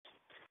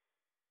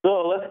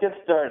So let's get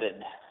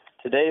started.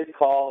 Today's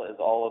call is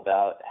all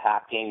about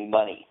hacking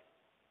money.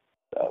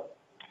 So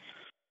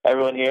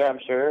everyone here, I'm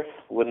sure,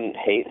 wouldn't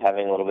hate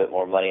having a little bit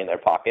more money in their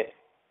pocket.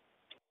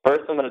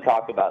 First, I'm going to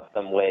talk about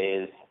some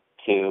ways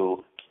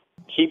to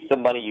keep the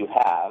money you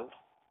have,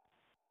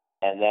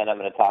 and then I'm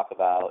going to talk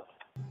about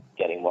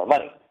getting more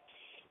money.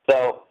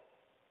 So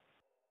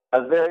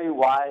a very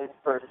wise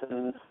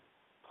person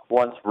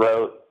once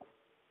wrote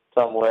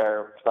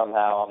somewhere,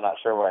 somehow, I'm not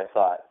sure where I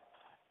saw it,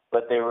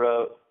 but they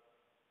wrote,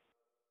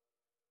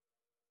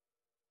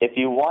 if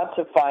you want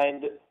to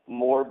find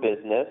more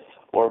business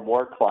or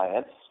more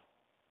clients,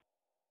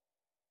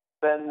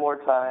 spend more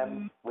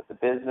time with the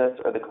business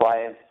or the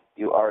clients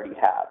you already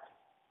have.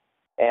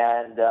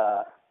 And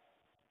that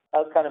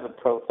was kind of a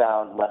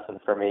profound lesson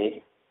for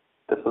me.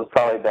 This was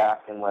probably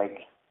back in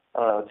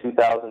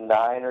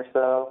 2009 or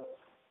so.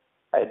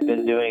 I'd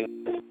been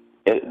doing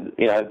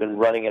it, I'd been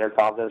running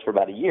Intercontinence for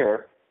about a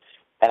year,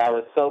 and I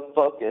was so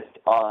focused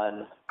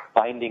on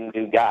finding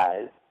new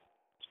guys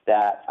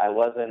that I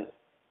wasn't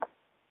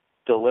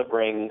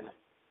delivering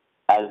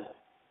as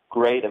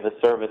great of a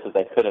service as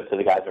I could have to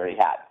the guys I already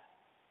had.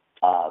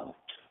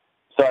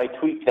 So I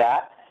tweaked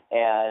that,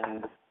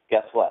 and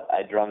guess what?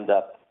 I drummed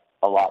up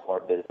a lot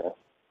more business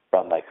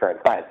from my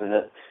current clients, and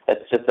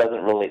that just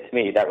doesn't relate to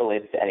me. That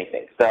relates to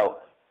anything. So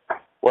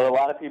what a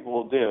lot of people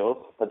will do,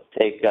 let's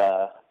take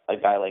a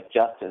guy like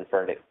Justin,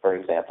 for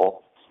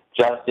example.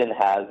 Justin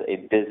has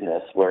a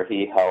business where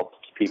he helps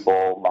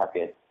people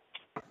market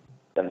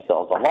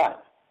themselves online.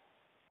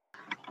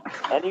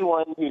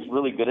 Anyone who's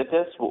really good at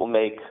this will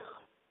make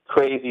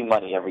crazy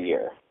money every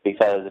year,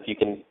 because if you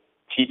can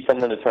teach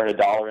someone to turn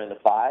 $1 into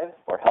 $5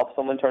 or help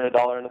someone turn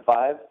 $1 into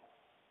 $5,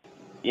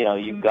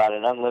 you've got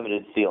an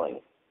unlimited ceiling.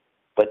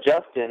 But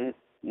Justin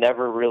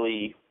never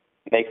really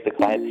makes the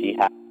clients he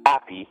has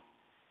happy,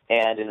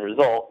 and in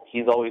result,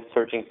 he's always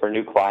searching for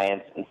new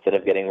clients instead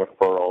of getting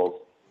referrals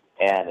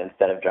and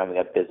instead of drumming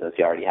up business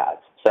he already has.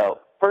 So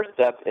first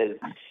step is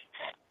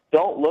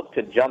don't look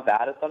to jump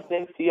out of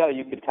something. See how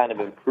you could kind of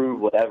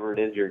improve whatever it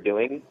is you're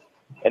doing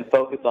and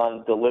focus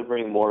on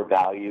delivering more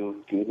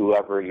value to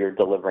whoever you're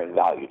delivering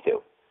value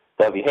to.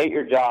 So if you hate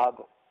your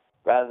job,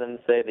 rather than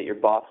say that your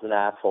boss is an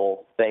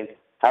asshole, think,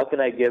 how can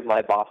I give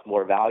my boss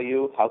more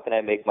value? How can I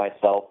make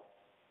myself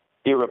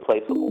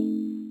irreplaceable?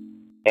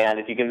 And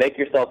if you can make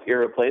yourself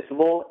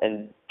irreplaceable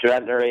and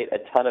generate a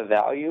ton of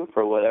value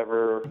for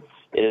whatever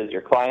it is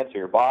your clients or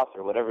your boss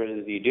or whatever it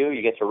is you do,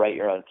 you get to write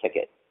your own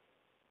ticket.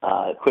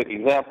 A quick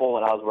example,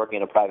 when I was working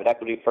in a private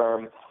equity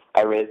firm,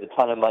 I raised a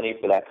ton of money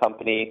for that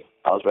company.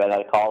 I was right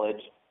out of college,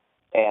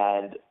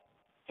 and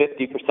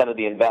 50% of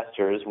the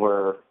investors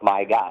were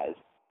my guys.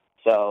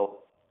 So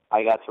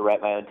I got to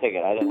write my own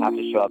ticket. I didn't have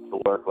to show up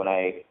to work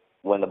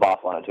when the boss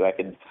wanted to. I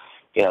could,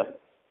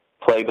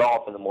 play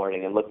golf in the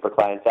morning and look for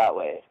clients that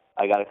way.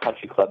 I got a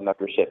country club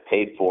membership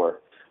paid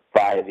for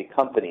by the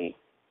company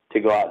to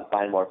go out and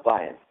find more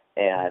clients.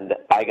 And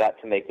I got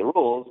to make the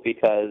rules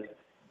because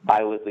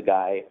I was the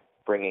guy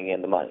bringing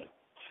in the money.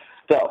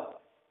 So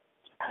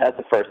that's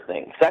the first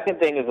thing. Second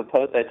thing is a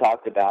post I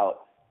talked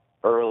about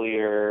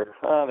earlier,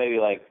 maybe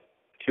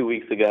 2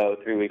 weeks ago,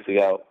 3 weeks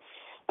ago,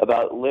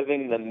 about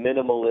living the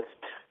minimalist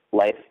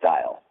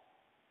lifestyle.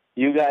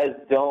 You guys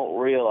don't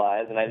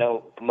realize, and I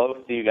know most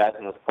of you guys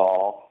on this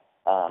call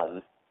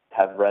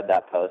have read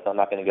that post, so I'm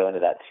not going to go into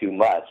that too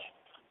much,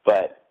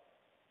 but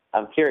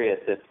I'm curious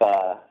if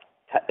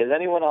is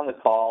anyone on the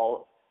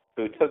call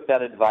who took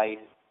that advice,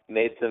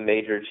 made some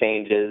major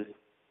changes,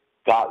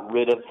 got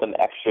rid of some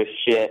extra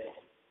shit?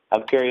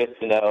 I'm curious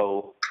to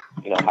know,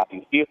 how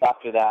you feel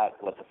after that,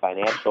 what the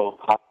financial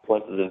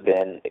consequences have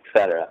been,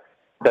 etc.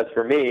 Because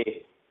for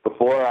me,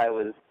 before I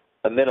was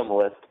a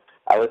minimalist,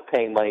 I was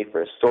paying money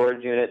for a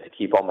storage unit to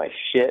keep all my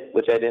shit,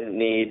 which I didn't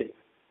need.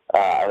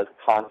 I was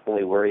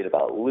constantly worried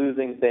about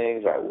losing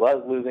things, or I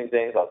was losing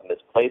things. I was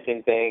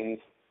misplacing things.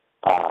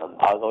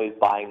 I was always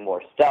buying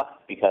more stuff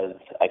because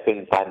I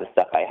couldn't find the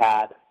stuff I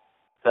had.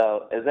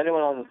 So has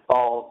anyone on this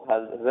call,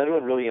 has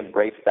anyone really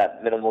embraced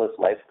that minimalist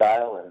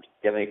lifestyle, and do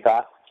you have any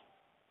thoughts?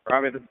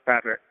 Robbie, this is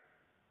Patrick.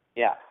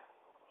 Yeah.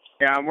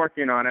 Yeah, I'm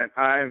working on it.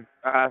 I've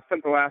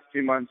spent the last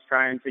 2 months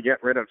trying to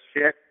get rid of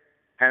shit,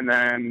 and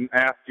then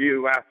I asked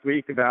you last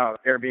week about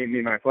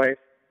Airbnb my place.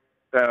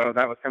 So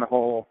that was kind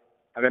of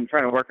I've been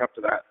trying to work up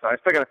to that. So I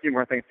still got a few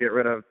more things to get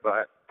rid of,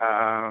 but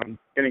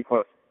getting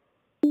close.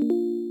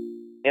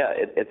 Yeah,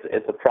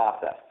 it's a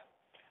process.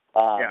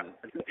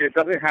 It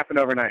doesn't happen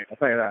overnight, I'll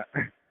tell you that.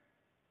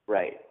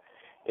 Right.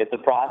 It's a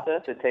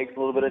process. It takes a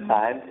little bit of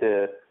time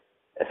to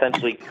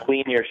essentially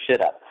clean your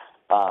shit up.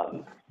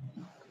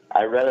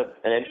 I read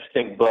an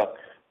interesting book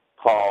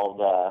called,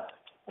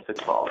 what's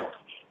it called?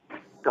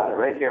 Got it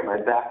right here in my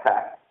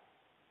backpack.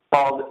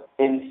 Called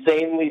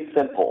Insanely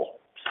Simple,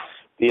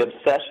 The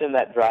Obsession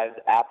That Drives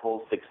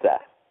Apple's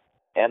Success.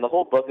 And the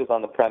whole book is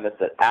on the premise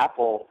that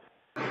Apple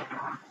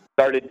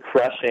started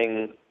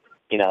crushing,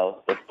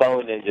 the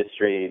phone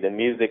industry, the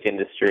music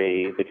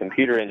industry, the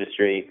computer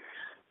industry,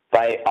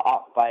 by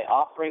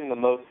offering the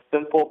most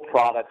simple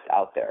products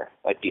out there.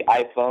 Like the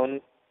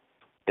iPhone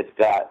It's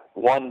got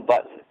one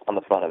button on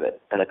the front of it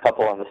and a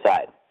couple on the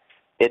side.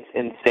 It's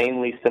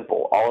insanely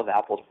simple. All of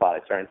Apple's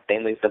products are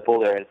insanely simple.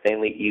 They're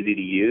insanely easy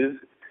to use,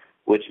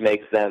 which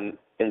makes them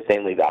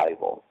insanely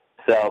valuable.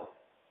 So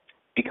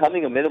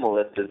becoming a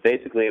minimalist is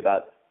basically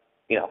about,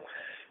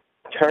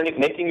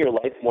 making your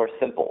life more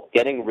simple,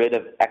 getting rid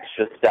of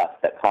extra stuff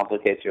that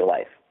complicates your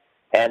life.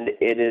 And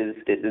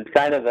it's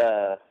kind of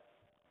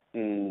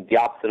the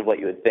opposite of what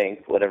you would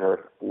think,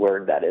 whatever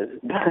word that is.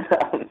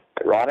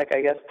 Ironic,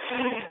 I guess,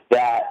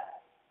 that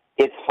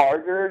it's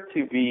harder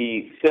to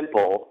be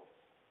simple.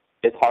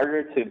 It's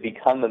harder to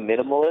become a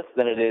minimalist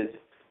than it is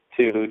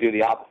to do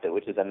the opposite,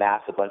 which is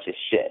amass a bunch of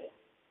shit.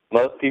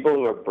 Most people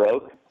who are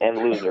broke and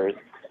losers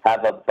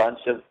have a bunch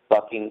of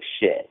fucking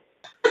shit,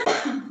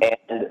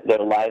 and their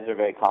lives are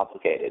very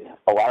complicated.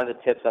 A lot of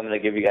the tips I'm going to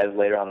give you guys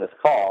later on this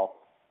call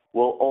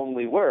will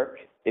only work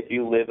if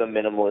you live a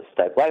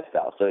minimalist-type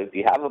lifestyle. So if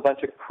you have a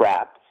bunch of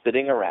crap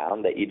sitting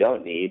around that you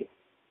don't need,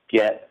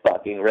 get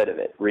fucking rid of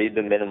it. Read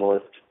the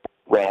minimalist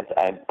rant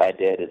I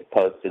did. It's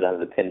posted under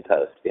the pinned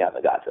post if you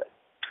haven't got to it.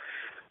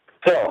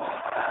 So,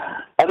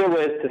 other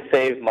ways to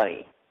save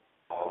money.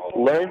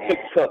 Learn to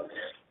cook.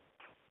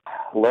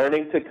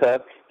 Learning to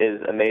cook is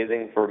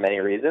amazing for many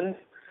reasons.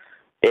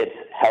 It's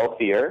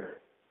healthier.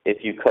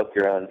 If you cook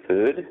your own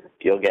food,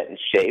 you'll get in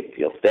shape.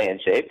 You'll stay in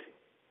shape.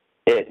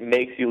 It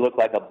makes you look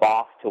like a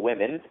boss to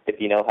women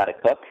if you know how to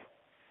cook.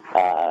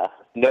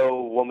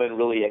 No woman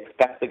really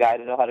expects a guy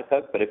to know how to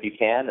cook, but if you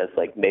can, that's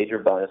like major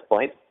bonus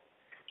points.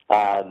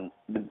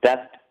 The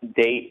best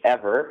date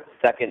ever,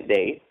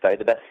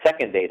 the best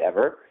second date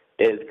ever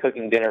is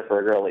cooking dinner for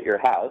a girl at your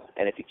house.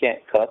 And if you can't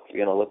cook,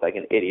 you're going to look like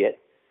an idiot.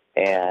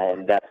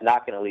 And that's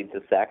not going to lead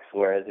to sex,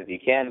 whereas if you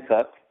can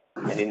cook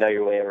and you know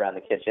your way around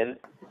the kitchen,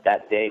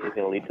 that date is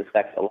going to lead to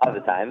sex a lot of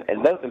the time.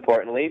 And most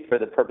importantly, for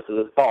the purpose of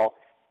this call,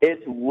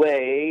 it's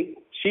way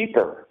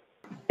cheaper.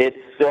 It's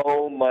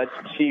so much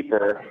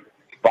cheaper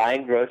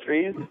buying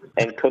groceries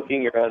and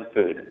cooking your own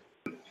food.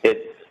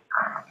 It's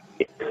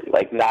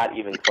like not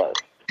even close.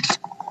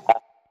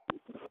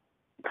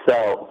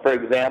 So, for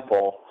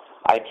example,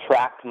 I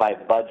tracked my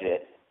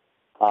budget,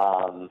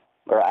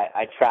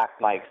 I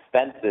tracked my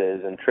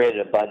expenses and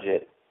created a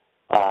budget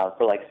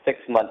for like 6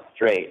 months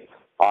straight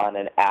on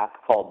an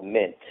app called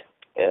Mint.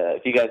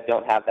 If you guys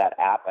don't have that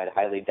app, I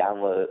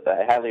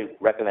highly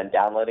recommend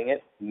downloading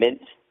it.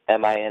 Mint,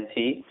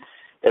 M-I-N-T.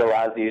 It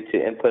allows you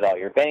to input all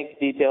your bank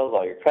details,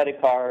 all your credit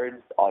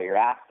cards, all your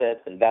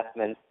assets,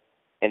 investments,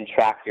 and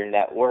track your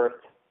net worth.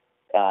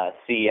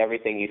 See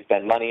everything you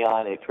spend money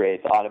on. It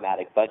creates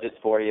automatic budgets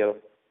for you.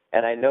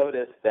 And I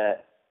noticed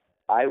that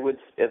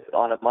if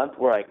on a month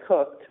where I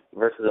cooked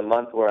versus a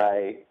month where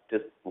I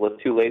just was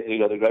too lazy to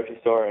go to the grocery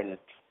store and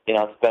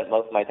spent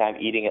most of my time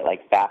eating at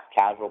like fast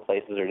casual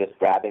places or just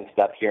grabbing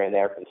stuff here and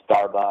there from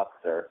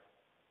Starbucks or,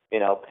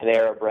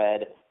 Panera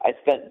Bread, I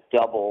spent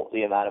double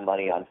the amount of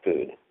money on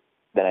food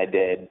than I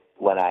did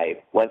when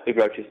I went to the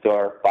grocery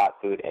store,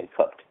 bought food, and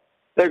cooked.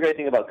 The other great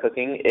thing about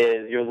cooking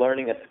is you're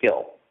learning a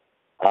skill.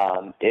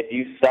 If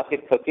you suck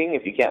at cooking,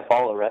 if you can't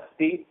follow a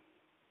recipe,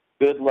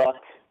 good luck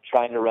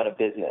trying to run a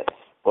business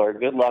or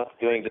good luck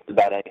doing just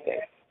about anything.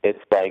 It's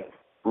like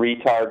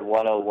retard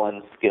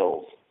 101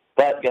 skills.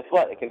 But guess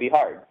what? It can be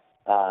hard.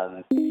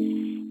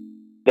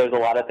 There's a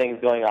lot of things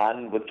going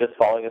on with just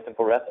following a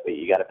simple recipe.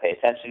 You got to pay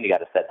attention. You got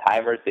to set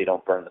timers so you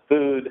don't burn the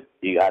food.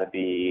 You got to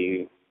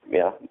be,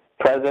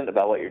 present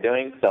about what you're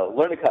doing. So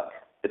learn to cook.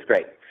 It's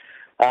great.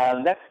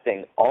 Next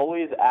thing,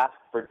 always ask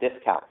for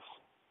discounts,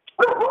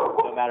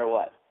 no matter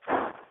what.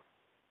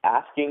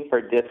 Asking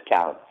for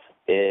discounts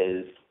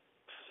is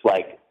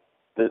like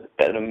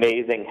an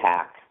amazing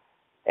hack.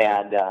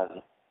 And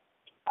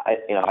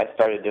I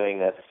started doing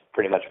this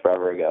pretty much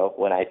forever ago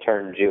when I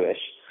turned Jewish.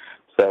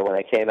 So when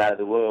I came out of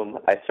the womb,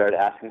 I started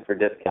asking for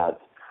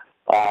discounts.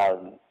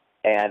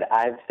 And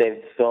I've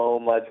saved so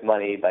much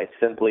money by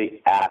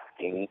simply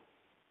asking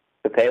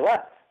to pay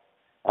less.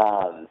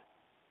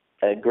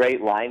 A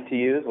great line to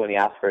use when you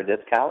ask for a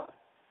discount.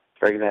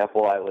 For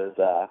example, I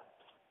was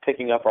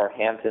picking up our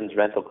Hamptons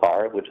rental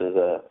car, which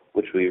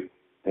we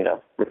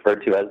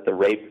referred to as the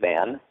rape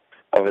van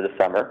over the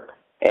summer,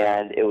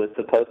 and it was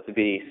supposed to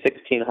be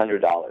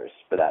 $1,600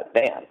 for that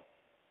van.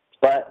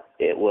 But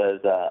it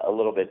was a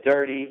little bit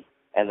dirty,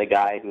 and the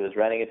guy who was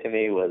renting it to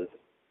me was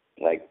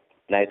like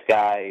nice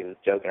guy. He was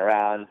joking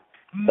around.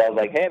 So I was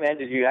like, hey, man,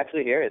 did you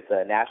actually hear it's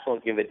a national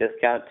give a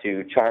discount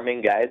to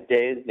charming guys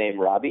days named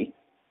Robbie?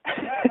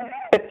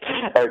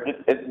 Or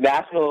it's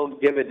national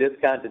give a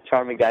discount to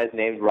charming guys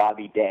named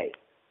Robbie Day.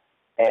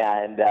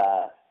 And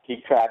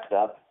he cracked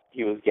up.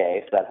 He was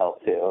gay, so that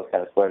helped too. I was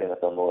kind of flirting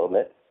with him a little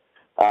bit.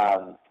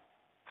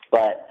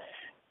 But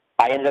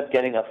I ended up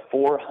getting a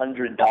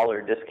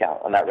 $400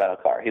 discount on that rental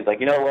car. He's like,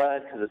 you know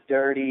what, because it's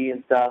dirty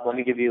and stuff, let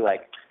me give you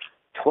like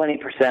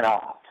 20%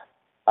 off.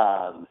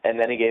 And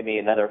then he gave me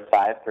another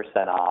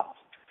 5% off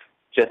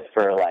just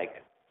for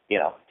like,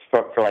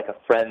 for like a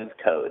friend's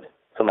code.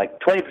 So I'm like,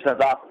 20%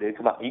 off, dude,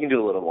 come on, you can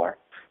do a little more.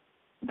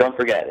 Don't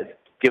forget, it's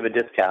give a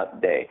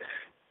discount day.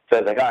 So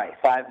I was like, all right,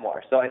 5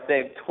 more. So I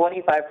saved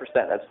 25%.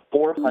 That's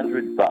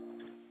 $400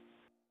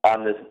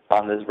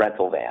 on this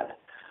rental van.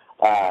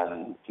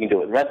 You can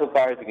do it with rental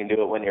cars. You can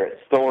do it when you're at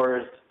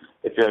stores.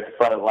 If you're at the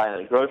front of the line at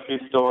a grocery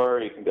store,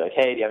 you can be like,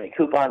 hey, do you have any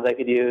coupons I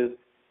could use?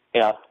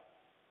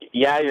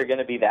 Yeah, you're going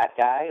to be that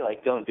guy.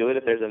 Like, don't do it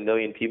if there's a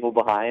million people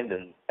behind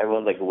and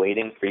everyone's, like,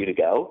 waiting for you to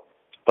go.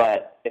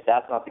 But if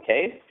that's not the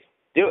case,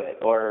 do it.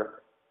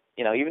 Or,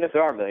 even if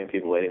there are a million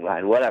people waiting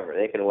behind, whatever,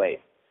 they can wait.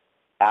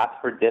 Ask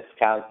for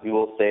discounts. You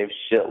will save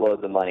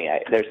shitloads of money.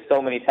 There's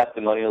so many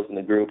testimonials in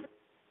the group.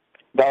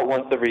 About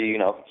once every,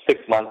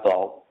 6 months,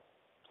 I'll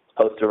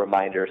post a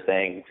reminder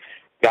saying,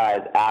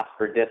 guys, ask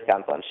for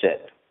discounts on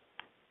shit.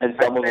 And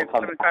someone will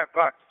come.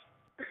 $75.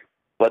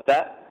 What's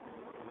that?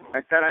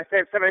 I said I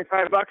saved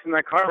 $75 in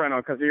that car rental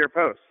because of your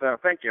post, so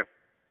thank you.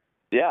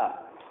 Yeah.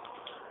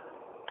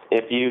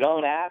 If you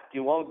don't ask,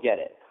 you won't get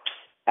it.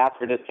 Ask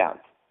for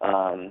discounts.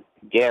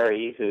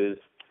 Gary,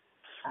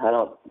 I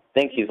don't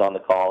think he's on the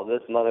call.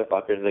 This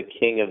motherfucker is the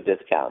king of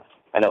discounts.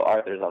 I know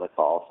Arthur's on the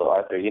call, so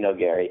Arthur, you know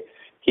Gary.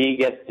 He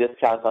gets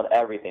discounts on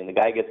everything. The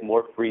guy gets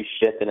more free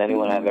shit than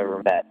anyone I've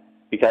ever met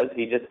because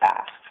he just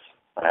asks,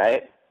 all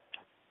right?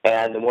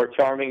 And the more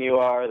charming you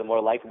are, the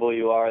more likable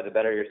you are, the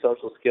better your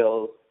social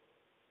skills.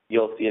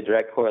 You'll see a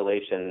direct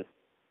correlation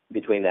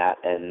between that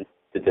and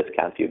the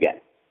discounts you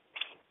get.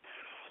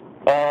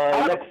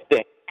 Next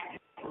thing.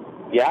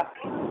 Yeah?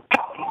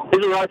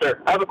 This is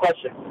Arthur. I have a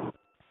question.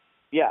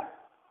 Yeah.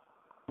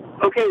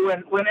 Okay,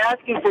 when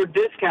asking for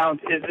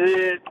discounts,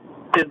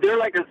 is there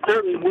like a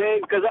certain way?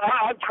 Because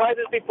I've tried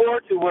this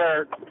before to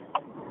where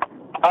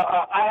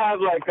I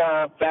have like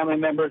family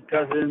members,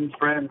 cousins,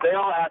 friends. They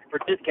all ask for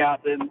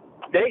discounts and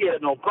they get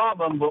it no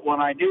problem. But when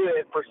I do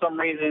it, for some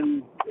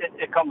reason,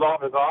 it comes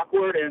off as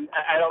awkward and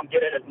I don't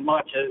get it as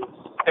much as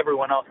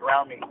everyone else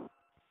around me.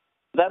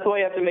 That's why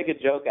you have to make a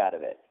joke out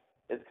of it.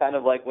 It's kind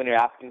of like when you're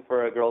asking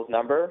for a girl's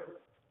number.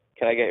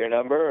 Can I get your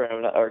number?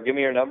 Or give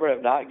me your number.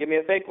 If not, give me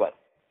a fake one.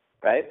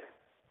 Right?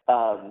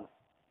 So,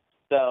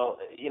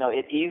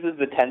 it eases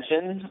the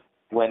tension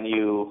when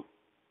you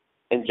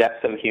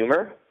inject some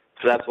humor.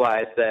 So that's why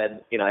I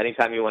said,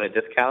 anytime you want a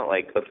discount,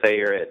 like let's say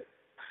you're at,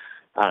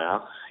 I don't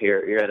know,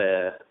 you're at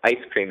a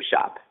ice cream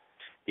shop.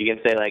 You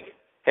can say like,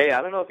 hey,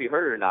 I don't know if you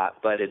heard it or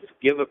not, but it's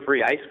Give a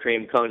Free Ice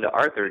Cream Cone to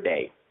Arthur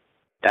Day.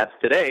 That's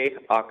today,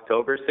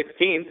 October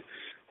 16th,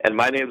 and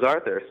my name's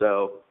Arthur,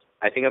 so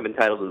I think I'm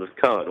entitled to this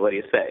cone. What do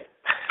you say?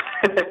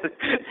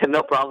 And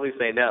they'll probably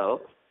say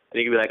no.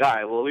 And you can be like, all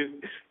right, well,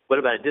 what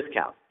about a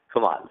discount?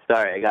 Come on,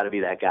 sorry, I got to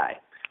be that guy.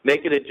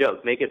 Make it a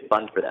joke. Make it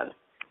fun for them.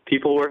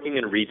 People working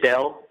in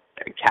retail,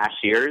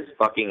 cashiers,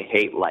 fucking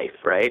hate life,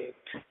 right?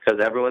 Because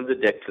everyone's a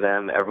dick to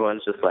them.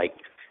 Everyone's just like,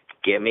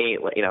 give me,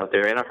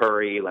 they're in a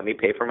hurry. Let me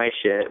pay for my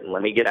shit and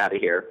let me get out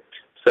of here.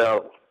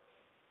 So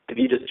if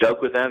you just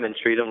joke with them and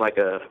treat them like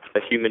a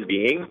human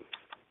being,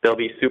 they'll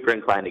be super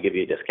inclined to give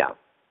you a discount.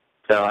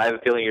 So I have a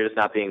feeling you're just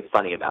not being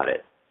funny about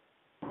it.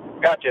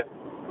 Gotcha.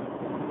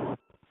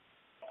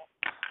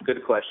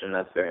 Good question.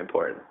 That's very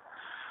important.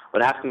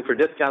 When asking for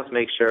discounts,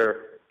 make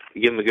sure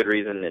you give them a good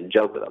reason and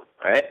joke with them,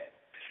 all right?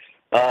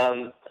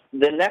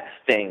 The next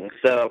thing,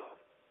 so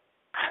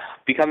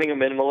becoming a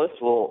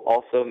minimalist will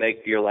also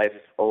make your life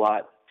a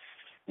lot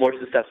more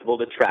susceptible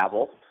to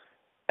travel.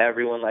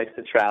 Everyone likes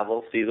to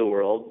travel, see the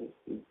world,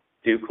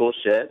 do cool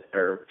shit,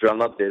 or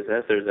drum up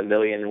business. There's a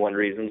million and one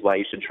reasons why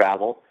you should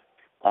travel,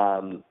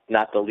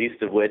 not the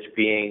least of which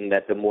being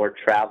that the more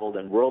traveled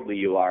and worldly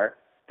you are,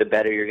 the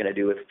better you're going to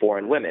do with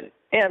foreign women,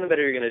 and the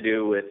better you're going to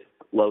do with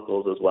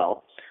locals as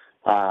well.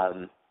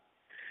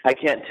 I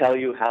can't tell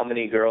you how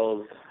many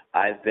girls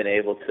I've been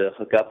able to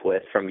hook up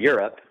with from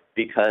Europe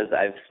because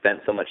I've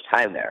spent so much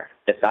time there.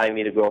 If I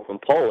meet a girl from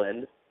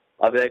Poland,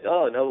 I'll be like,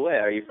 oh, no way.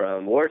 Are you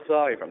from Warsaw?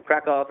 Are you from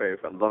Krakow? Are you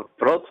from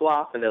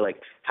Wrocław? And they're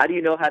like, how do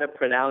you know how to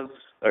pronounce,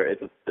 or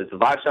it's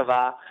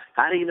Warszawa.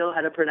 How do you know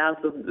how to pronounce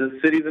the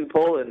cities in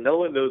Poland? No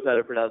one knows how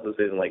to pronounce those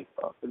cities. I'm like,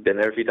 oh, I've been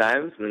there a few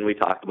times. And then we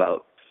talked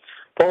about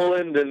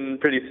Poland, and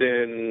pretty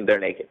soon they're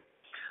naked.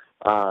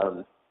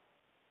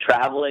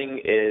 Traveling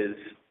is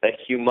a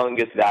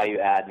humongous value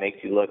add,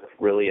 makes you look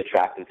really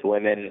attractive to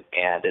women,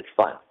 and it's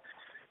fun.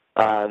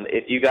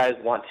 If you guys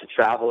want to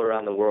travel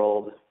around the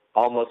world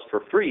almost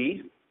for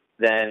free,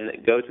 then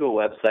go to a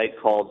website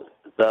called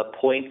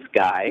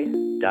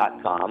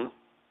thepointsguy.com,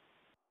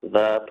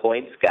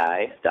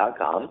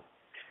 thepointsguy.com,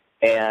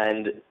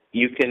 and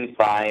you can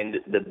find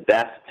the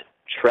best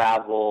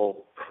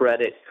travel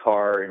credit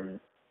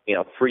card,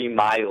 free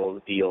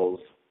miles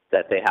deals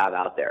that they have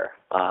out there.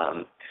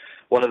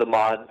 One of the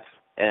mods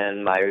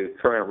and my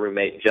current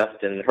roommate,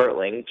 Justin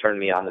Hertling, turned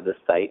me onto this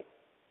site.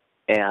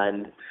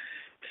 And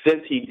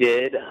since he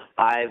did,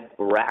 I've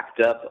racked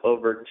up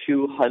over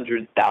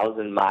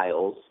 200,000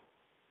 miles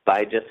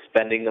by just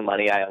spending the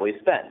money I always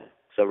spend.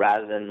 So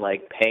rather than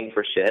paying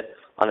for shit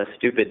on a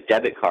stupid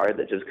debit card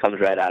that just comes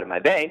right out of my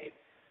bank,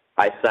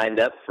 I signed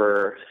up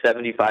for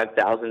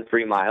 75,000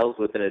 free miles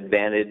with an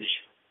Advantage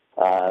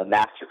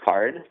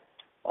MasterCard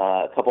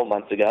a couple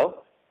months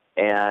ago.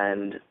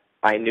 And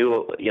I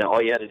knew, all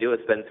you had to do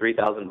was spend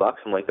 $3,000 in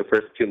the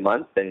first 2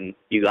 months, and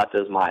you got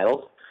those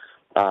miles.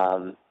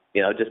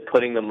 just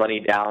putting the money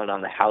down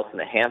on the house in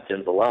the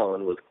Hamptons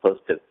alone was close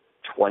to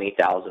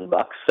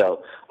 $20,000.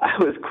 So I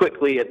was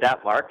quickly at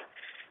that mark.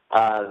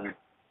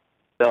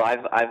 So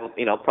I've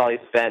probably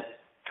spent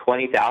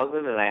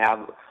 20,000, and I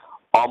have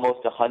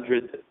almost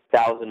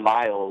 100,000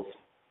 miles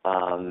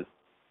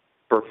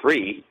for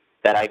free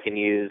that I can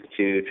use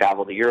to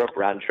travel to Europe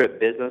round trip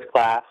business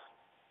class.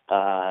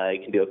 You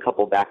can do a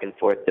couple back and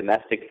forth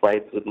domestic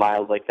flights with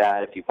miles like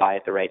that if you buy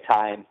at the right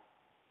time.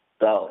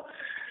 So,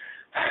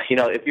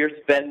 if you're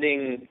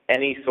spending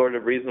any sort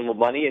of reasonable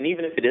money, and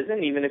even if it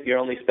isn't, even if you're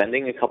only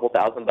spending a couple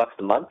 $1,000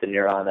 a month and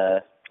you're on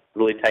a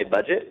really tight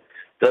budget,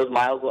 those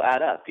miles will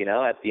add up.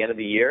 At the end of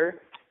the year,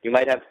 you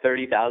might have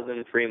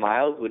 30,000 free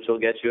miles, which will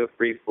get you a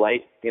free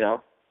flight,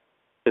 to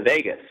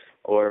Vegas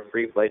or a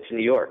free flight to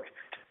New York.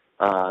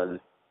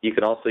 You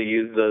can also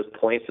use those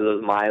points or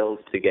those miles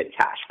to get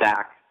cash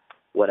back,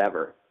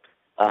 whatever.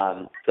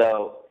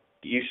 So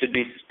you should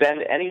be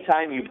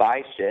anytime you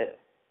buy shit,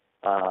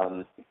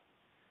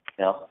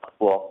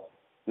 well,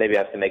 maybe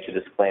I have to make a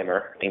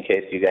disclaimer in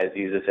case you guys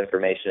use this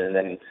information and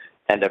then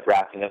end up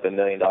racking up $1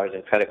 million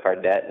in credit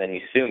card debt and then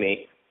you sue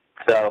me.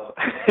 So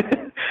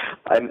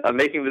I'm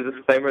making the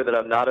disclaimer that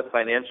I'm not a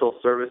financial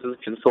services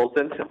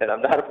consultant and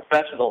I'm not a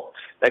professional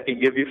that can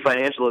give you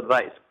financial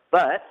advice.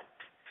 But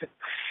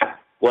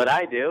what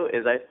I do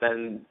is I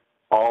spend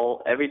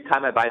every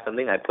time I buy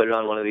something, I put it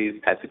on one of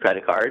these types of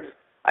credit cards.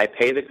 I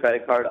pay the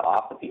credit card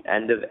off at the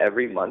end of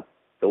every month.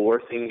 The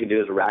worst thing you can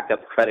do is rack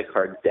up credit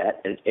card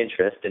debt and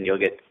interest, and you'll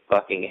get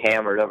fucking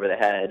hammered over the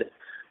head,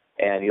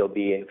 and you'll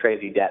be in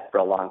crazy debt for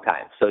a long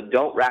time. So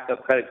don't rack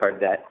up credit card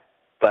debt,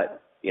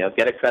 but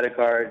get a credit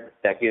card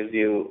that gives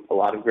you a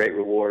lot of great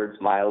rewards,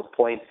 miles,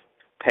 points.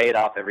 Pay it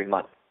off every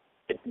month.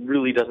 It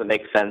really doesn't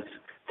make sense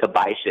to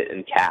buy shit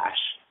in cash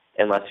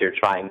unless you're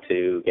trying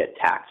to get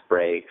tax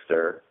breaks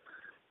or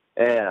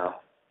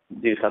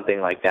do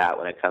something like that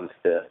when it comes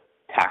to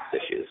tax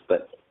issues.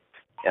 But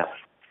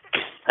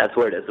that's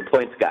where it is, the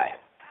points guy.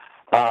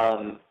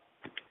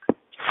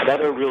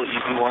 Another real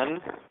easy one,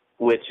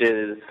 which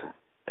is,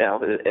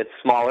 it's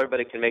smaller, but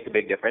it can make a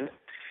big difference.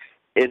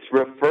 It's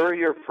refer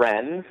your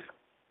friends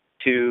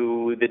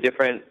to the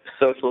different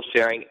social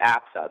sharing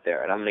apps out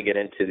there. And I'm going to get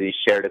into these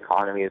shared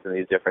economies and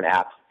these different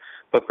apps.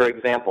 But for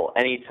example,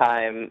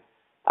 anytime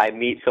I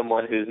meet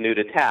someone who's new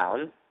to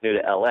town, new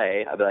to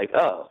LA, I'll be like,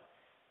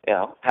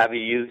 have you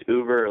used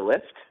Uber or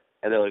Lyft?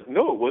 And they're like,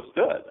 no, what's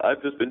that?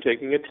 I've just been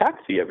taking a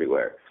taxi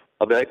everywhere.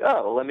 I'll be like,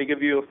 well, let me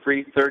give you a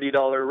free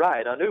 $30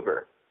 ride on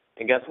Uber.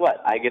 And guess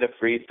what? I get a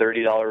free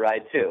 $30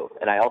 ride too.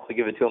 And I also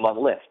give it to them on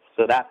Lyft.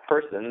 So that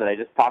person that I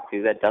just talked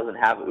to that doesn't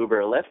have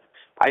Uber or Lyft,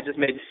 I just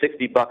made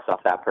 $60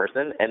 off that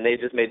person, and they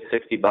just made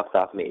 $60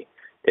 off me.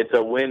 It's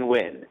a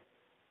win-win.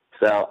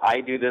 So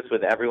I do this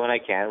with everyone I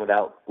can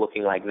without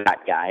looking like that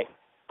guy.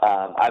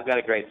 I've got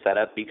a great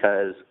setup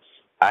because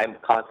I'm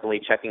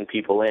constantly checking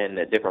people in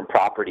at different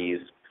properties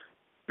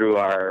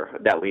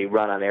that we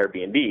run on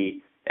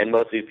Airbnb, and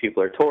most of these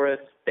people are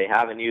tourists. They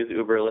haven't used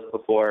Uber or Lyft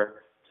before,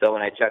 so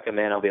when I check them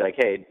in, I'll be like,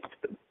 hey,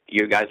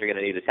 you guys are going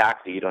to need a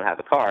taxi. You don't have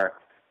a car.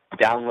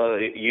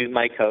 Use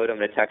my code. I'm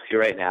going to text you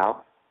right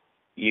now.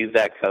 Use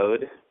that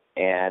code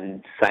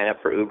and sign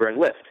up for Uber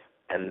and Lyft,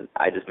 and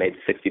I just made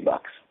 $60.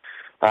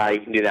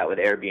 You can do that with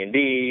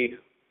Airbnb.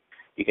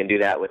 You can do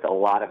that with a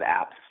lot of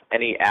apps.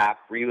 Any app,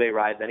 Relay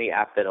Rides, any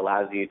app that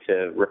allows you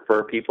to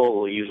refer people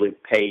will usually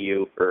pay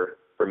you for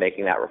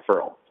making that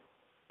referral.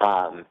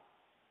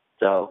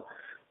 So,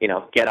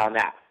 get on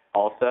that.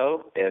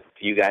 Also, if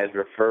you guys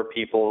refer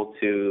people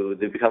to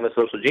the Become a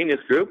Social Genius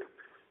group,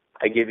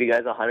 I give you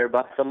guys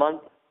 $100 a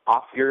month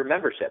off your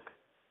membership.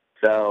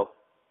 So,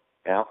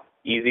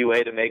 easy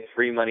way to make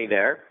free money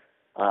there.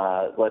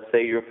 Let's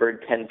say you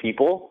referred 10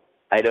 people.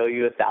 I'd owe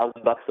you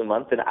 $1,000 a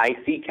month in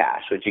IC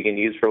cash, which you can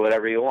use for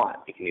whatever you want.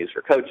 You can use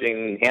for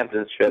coaching,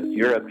 Hamptons trips,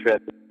 Europe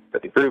trips, for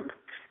the group,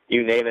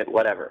 you name it,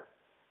 whatever.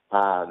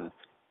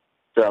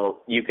 So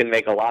you can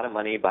make a lot of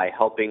money by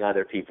helping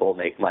other people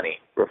make money.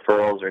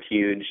 Referrals are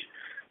huge.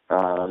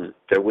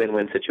 They're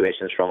win-win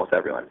situations for almost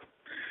everyone.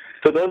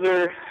 So those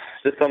are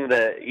just some of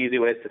the easy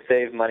ways to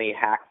save money,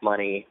 hack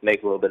money,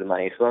 make a little bit of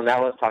money. So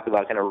now let's talk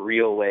about kind of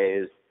real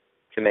ways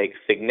to make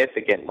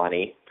significant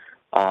money.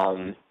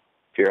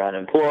 If you're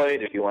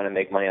unemployed, if you want to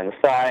make money on the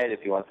side, if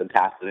you want some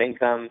passive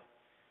income,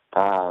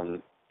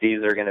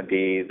 these are going to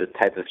be the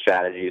types of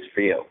strategies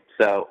for you.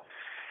 So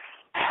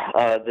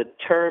the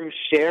term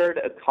shared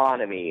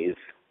economies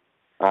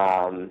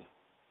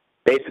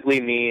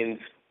basically means,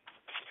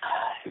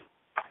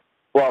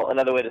 well,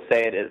 another way to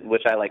say it, is,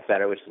 which I like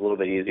better, which is a little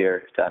bit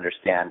easier to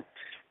understand.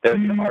 There's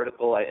an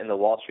article in the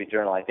Wall Street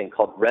Journal, I think,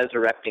 called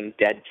Resurrecting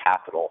Dead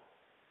Capital,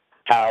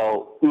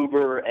 how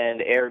Uber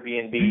and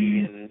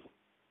Airbnb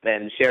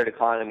and shared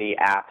economy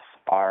apps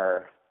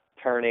are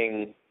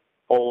turning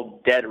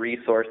old dead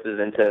resources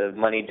into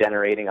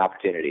money-generating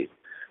opportunities.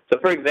 So,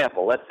 for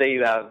example, let's say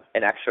you have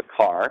an extra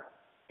car.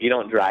 You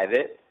don't drive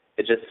it.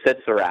 It just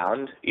sits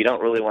around. You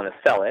don't really want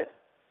to sell it.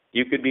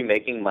 You could be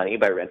making money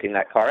by renting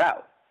that car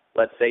out.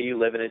 Let's say you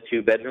live in a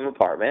 2-bedroom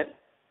apartment,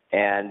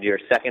 and your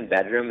second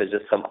bedroom is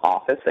just some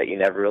office that you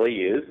never really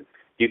use,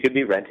 you could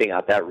be renting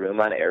out that room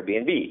on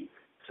Airbnb.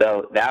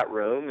 So that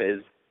room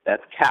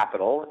that's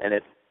capital, and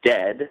it's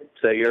dead,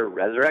 so you're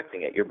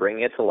resurrecting it. You're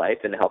bringing it to life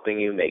and helping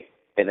you make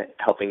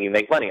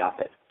money off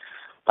it.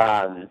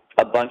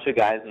 A bunch of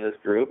guys in this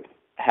group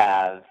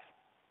have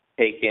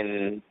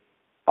taken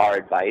our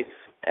advice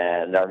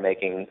and are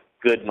making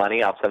good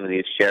money off some of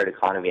these shared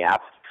economy apps.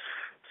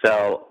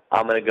 So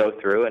I'm going to go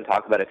through and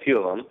talk about a few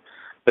of them.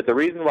 But the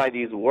reason why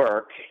these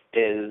work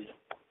is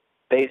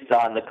based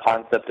on the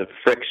concept of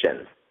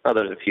friction. Oh,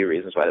 there's a few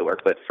reasons why they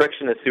work, but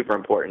friction is super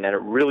important, and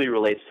it really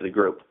relates to the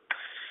group.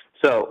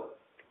 So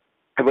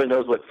everyone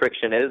knows what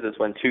friction is. It's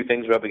when two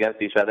things rub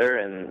against each other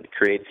and it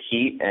creates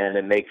heat, and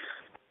it makes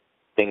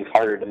things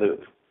harder to move.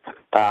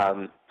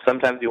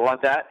 Sometimes you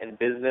want that. In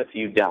business,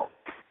 you don't.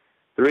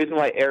 The reason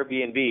why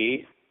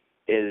Airbnb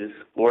is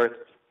worth,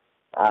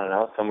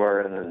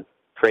 somewhere in the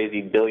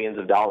crazy billions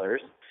of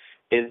dollars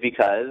is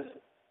because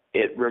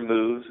it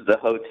removes the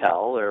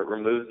hotel, or it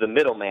removes the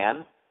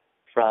middleman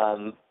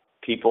from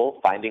people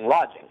finding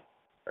lodging,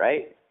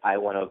 right? I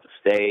want to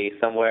stay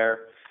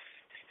somewhere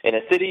in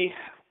a city.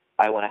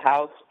 I want a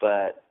house,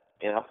 but,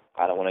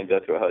 I don't want to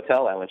go through a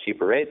hotel. I want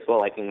cheaper rates.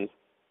 Well, I can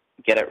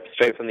get it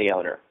straight from the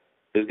owner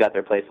who's got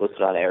their place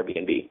listed on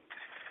Airbnb.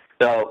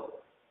 So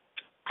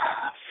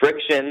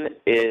friction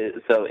is,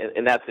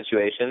 in that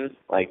situation,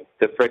 like,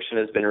 the friction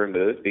has been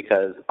removed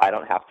because I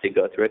don't have to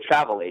go through a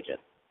travel agent.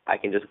 I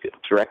can just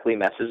directly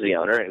message the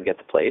owner and get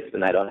the place,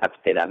 and I don't have to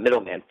pay that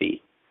middleman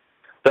fee.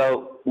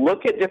 So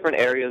look at different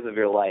areas of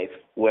your life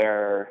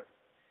where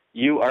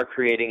you are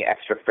creating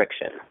extra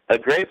friction. A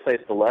great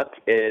place to look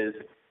is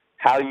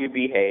how you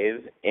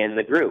behave in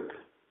the group.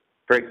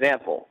 For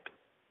example,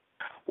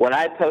 when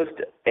I post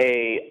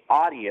a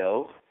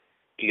audio,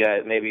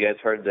 maybe you guys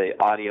heard the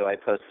audio I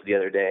posted the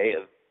other day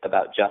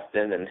about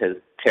Justin and his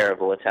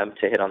terrible attempt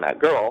to hit on that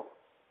girl.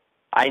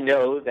 I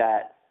know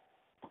that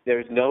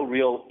there's no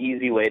real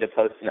easy way to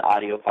post an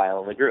audio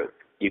file in the group.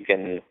 You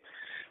can,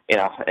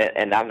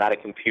 and I'm not a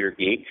computer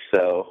geek,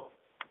 so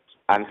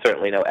I'm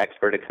certainly no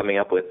expert at coming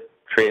up with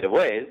creative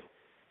ways,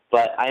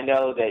 but I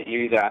know that you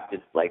either have to,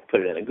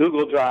 put it in a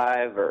Google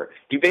Drive, or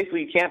you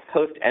can't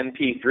post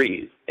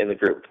MP3s in the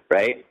group,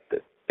 right?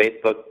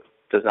 Facebook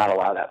does not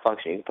allow that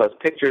function. You can post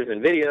pictures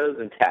and videos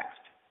and text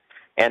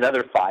and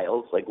other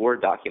files like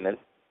Word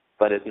documents,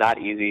 but it's not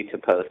easy to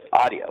post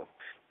audio.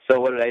 So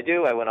what did I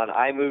do? I went on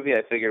iMovie.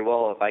 I figured,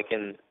 well, if I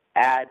can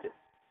add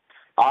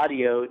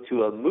audio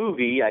to a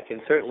movie, I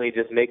can certainly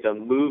just make a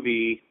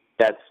movie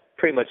that's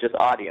pretty much just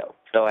audio.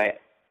 So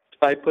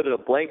I put a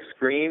blank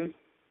screen,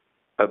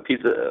 a piece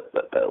of,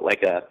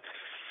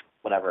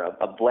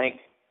 a blank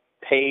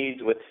page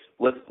with,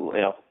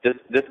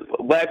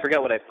 I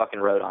forget what I fucking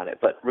wrote on it.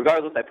 But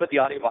regardless, I put the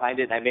audio behind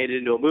it, and I made it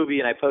into a movie,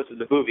 and I posted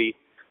the movie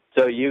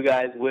so you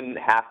guys wouldn't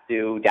have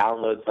to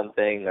download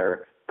something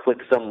or click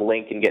some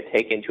link and get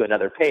taken to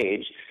another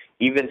page.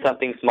 Even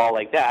something small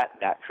like that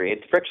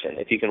creates friction.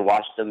 If you can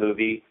watch the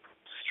movie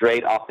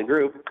straight off the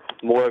group,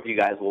 more of you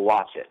guys will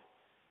watch it.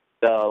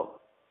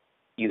 So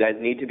you guys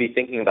need to be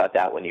thinking about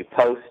that when you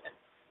post,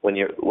 when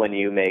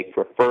you make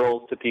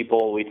referrals to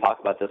people. We talk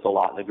about this a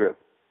lot in the group.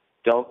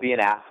 Don't be an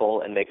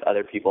asshole and make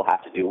other people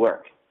have to do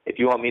work. If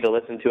you want me to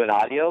listen to an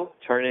audio,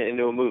 turn it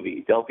into a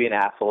movie. Don't be an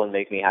asshole and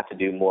make me have to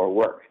do more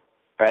work,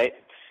 right?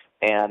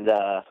 And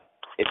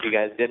if you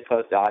guys did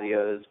post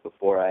audios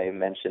before I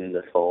mentioned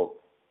this whole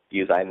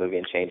use iMovie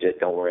and change it,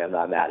 don't worry, I'm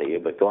not mad at you.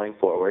 But going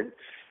forward,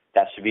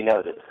 that should be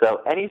noted.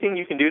 So anything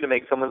you can do to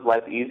make someone's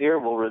life easier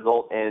will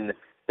result in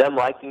them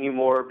liking you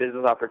more,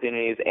 business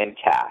opportunities, and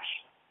cash.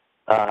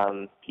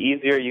 The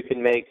easier you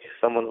can make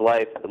someone's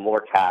life, the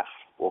more cash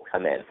will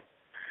come in.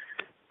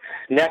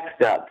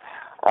 Next up,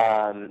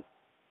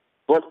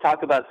 let's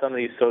talk about some of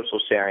these social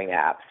sharing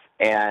apps.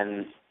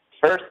 And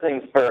first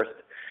things first,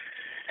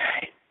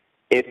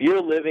 if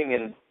you're living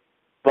in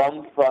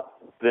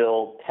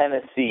Bumfuckville,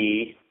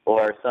 Tennessee,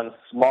 or some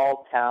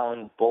small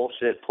town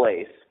bullshit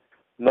place,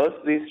 most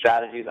of these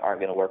strategies aren't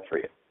going to work for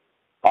you.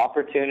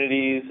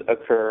 Opportunities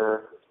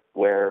occur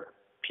where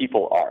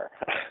people are.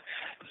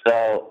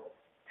 So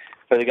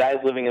for the guys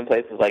living in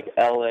places like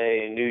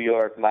LA, New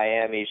York,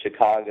 Miami,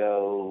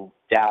 Chicago,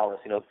 Dallas,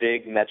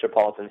 big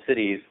metropolitan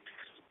cities,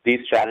 these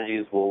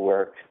strategies will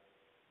work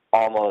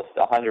almost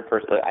 100%.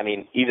 I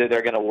mean, either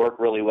they're going to work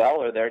really well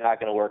or they're not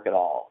going to work at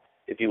all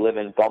if you live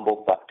in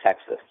Bumblefuck,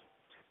 Texas.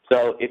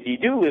 So if you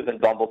do live in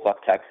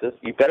Bumblefuck, Texas,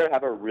 you better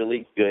have a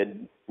really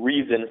good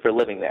reason for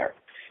living there.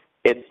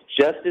 It's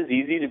just as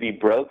easy to be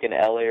broke in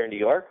LA or New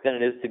York than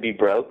it is to be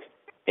broke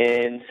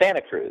in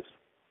Santa Cruz.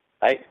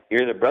 Right?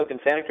 You're either broke in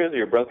Santa Cruz or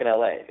you're broke in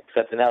LA.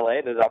 Except in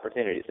LA, there's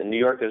opportunities. In New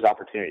York, there's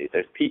opportunities.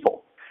 There's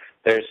people.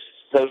 There's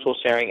social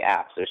sharing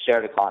apps. There's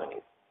shared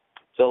economies.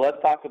 So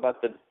let's talk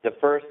about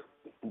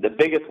the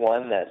biggest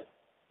one that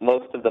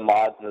most of the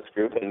mods in this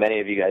group and many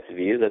of you guys have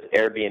used. That's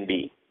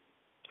Airbnb.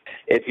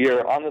 If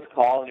you're on this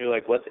call and you're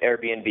like, what's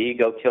Airbnb?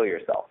 Go kill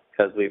yourself,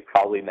 because we've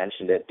probably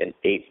mentioned it in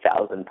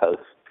 8,000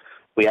 posts.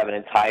 We have an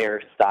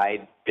entire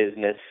side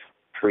business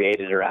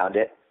created around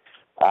it.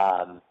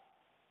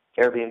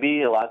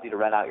 Airbnb allows you to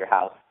rent out your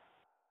house.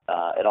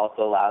 It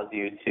also allows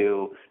you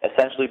to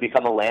essentially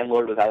become a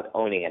landlord without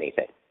owning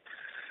anything.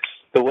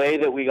 The way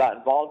that we got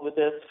involved with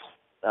this,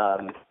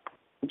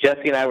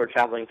 Jesse and I were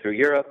traveling through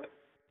Europe.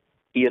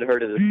 He had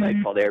heard of this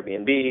site called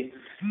Airbnb.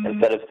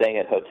 Instead of staying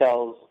at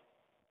hotels,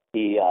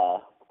 he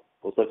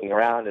was looking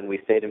around, and we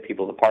stayed in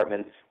people's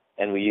apartments,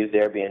 and we used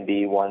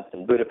Airbnb once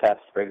in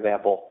Budapest, for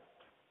example.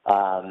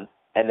 And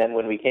then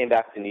when we came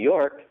back to New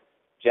York,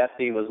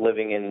 Jesse was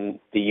living in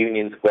the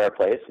Union Square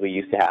place we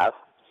used to have.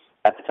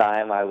 At the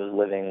time, I was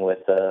living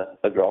with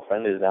a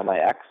girlfriend who's now my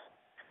ex.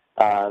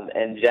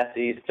 And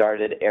Jesse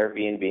started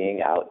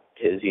Airbnb-ing out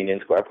his Union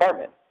Square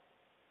apartment,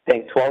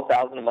 paying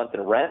 $12,000 a month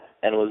in rent,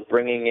 and was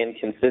bringing in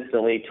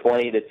consistently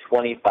 $20,000 to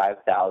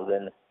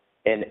 $25,000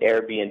 in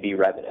Airbnb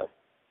revenue.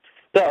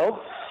 So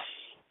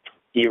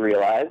he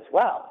realized,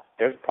 wow,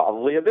 there's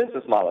probably a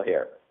business model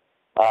here.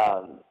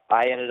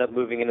 I ended up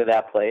moving into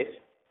that place,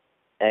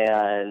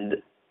 and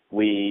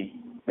we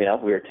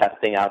were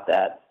testing out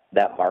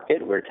that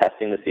market. We were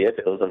testing to see if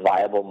it was a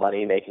viable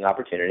money-making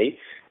opportunity.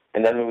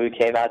 And then when we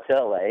came out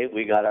to LA,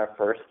 we got our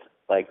first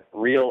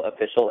real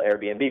official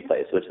Airbnb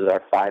place, which is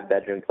our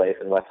 5-bedroom place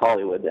in West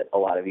Hollywood that a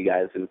lot of you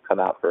guys who come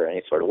out for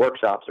any sort of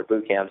workshops or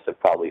boot camps have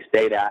probably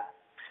stayed at.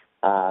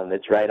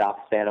 It's right off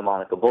Santa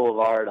Monica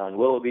Boulevard on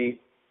Willoughby.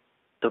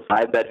 It's a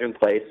 5-bedroom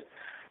place.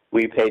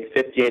 We paid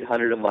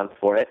 $5,800 a month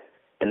for it,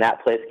 and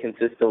that place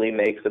consistently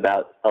makes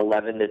about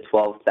 $11,000 to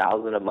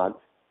 $12,000 a month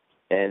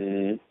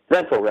in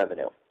rental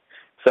revenue.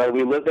 So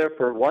we lived there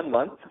for 1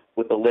 month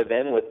with a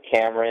live-in with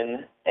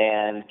Cameron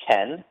and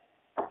Ken.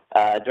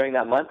 During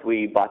that month,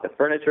 we bought the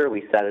furniture,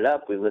 we set it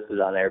up, we listed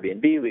it on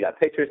Airbnb, we got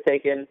pictures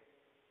taken,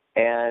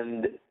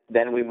 and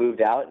then we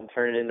moved out and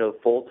turned it into a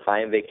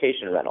full-time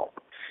vacation rental.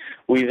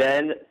 We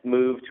then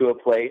moved to a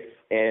place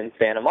in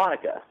Santa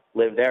Monica,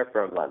 lived there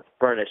for a month,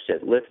 furnished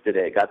it, listed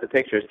it, got the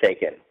pictures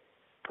taken,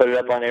 put it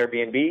up on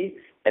Airbnb,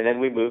 and then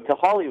we moved to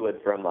Hollywood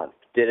for a month.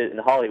 Did it in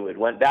Hollywood,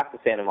 went back to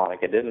Santa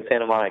Monica, did it in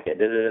Santa Monica,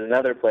 did it in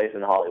another place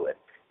in Hollywood.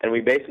 And we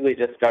basically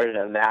just started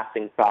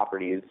amassing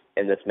properties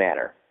in this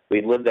manner.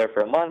 We'd live there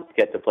for a month,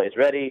 get the place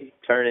ready,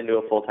 turn it into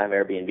a full-time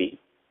Airbnb.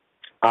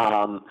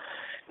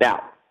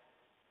 Now,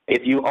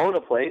 if you own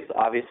a place,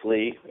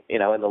 obviously,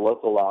 and the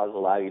local laws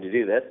allow you to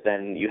do this,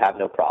 then you have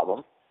no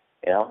problem.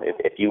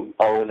 If you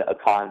own a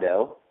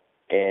condo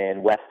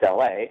in West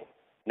LA,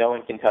 no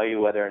one can tell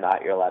you whether or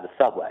not you're allowed to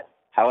sublet.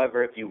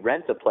 However, if you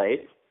rent a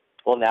place,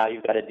 well, now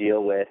you've got to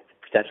deal with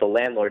potential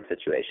landlord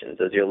situations.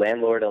 Does your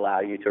landlord allow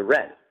you to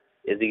rent?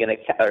 Is he going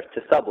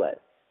to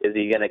sublet? Is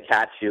he going to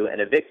catch you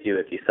and evict you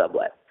if you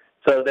sublet?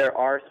 So there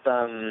are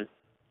some,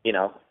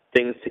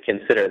 things to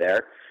consider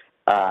there.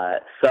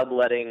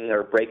 Subletting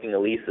or breaking a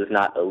lease is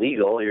not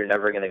illegal. You're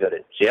never going to go to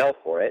jail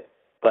for it,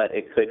 but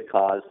it could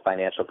cause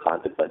financial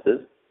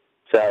consequences.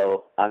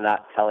 So I'm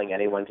not telling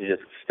anyone to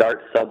just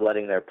start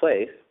subletting their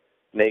place.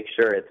 Make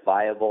sure it's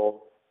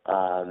viable.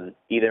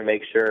 Either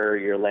make sure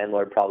your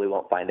landlord probably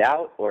won't find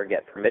out or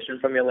get permission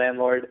from your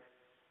landlord.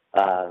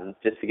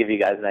 Just to give you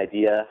guys an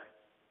idea,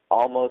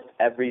 almost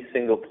every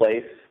single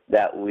place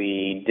that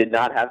we did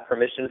not have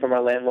permission from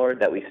our landlord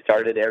that we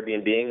started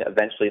Airbnb-ing,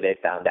 eventually they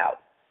found out.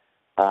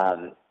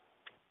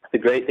 The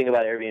great thing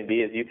about Airbnb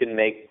is you can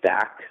make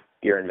back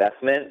your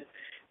investment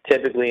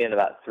typically in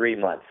about 3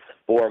 months,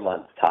 4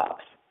 months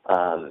tops.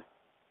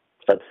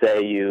 Let's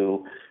say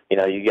you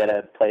get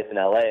a place in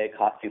LA, it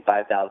costs you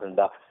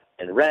 $5,000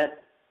 in rent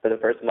for the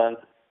first month,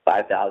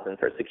 $5,000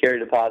 for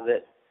security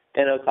deposit,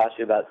 and it'll cost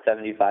you about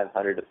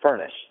 $7,500 to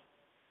furnish.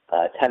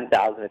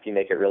 $10,000 if you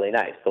make it really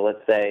nice. So let's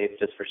say,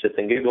 just for shits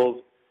and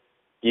giggles,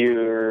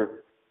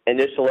 your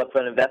initial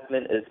upfront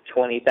investment is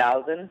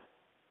 $20,000,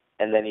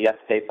 and then you have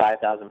to pay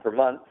 $5,000 per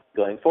month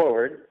going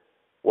forward.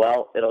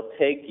 Well, it'll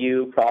take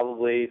you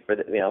probably for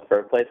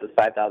a place that's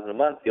 $5,000 a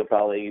month, you'll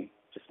probably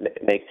just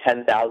make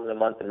 $10,000 a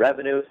month in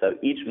revenue. So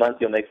each month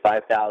you'll make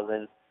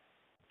 $5,000.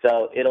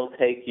 So it'll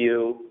take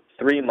you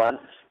 3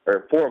 months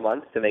or 4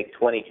 months to make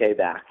 $20K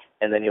back,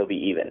 and then you'll be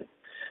even.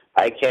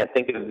 I can't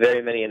think of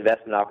very many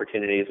investment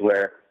opportunities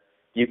where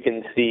you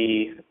can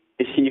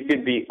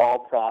be all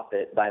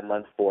profit by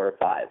month 4 or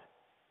 5.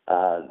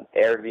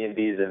 Airbnb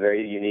is a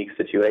very unique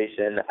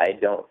situation. I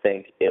don't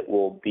think it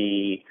will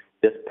be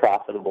this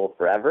profitable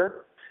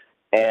forever.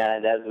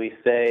 And as we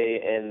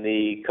say in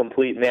the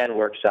Complete Man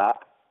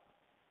workshop,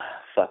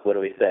 what do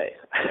we say?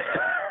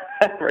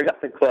 I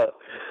forgot the quote.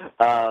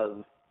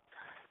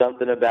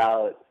 Something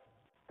about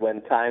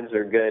when times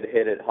are good,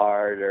 hit it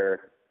hard,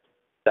 or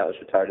that was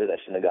retarded. I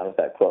shouldn't have gone with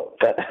that quote.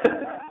 But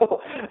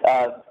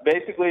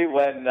basically,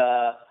 when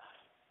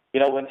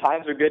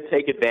times are good,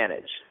 take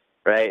advantage,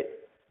 right?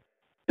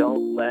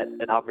 Don't let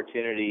an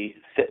opportunity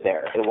sit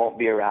there. It won't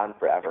be around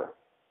forever.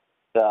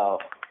 So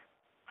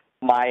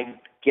my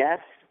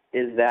guess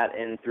is that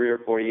in 3 or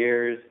 4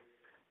 years,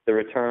 the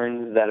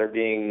returns that are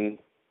being,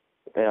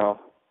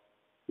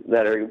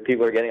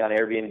 people are getting on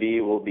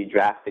Airbnb will be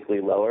drastically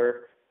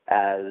lower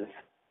as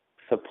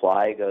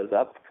supply goes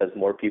up because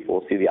more people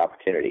will see the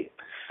opportunity.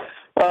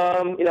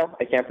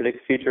 I can't predict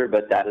the future,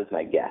 but that is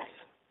my guess.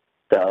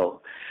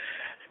 So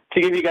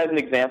to give you guys an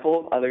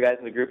example, other guys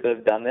in the group that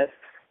have done this,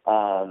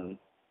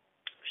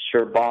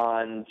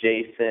 Sherban,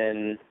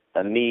 Jason,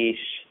 Amish.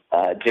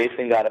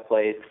 Jason got a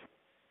place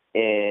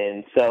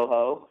in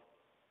Soho,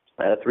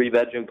 a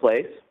 3-bedroom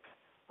place.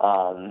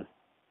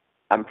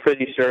 I'm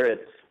pretty sure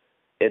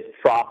it's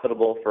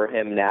profitable for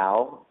him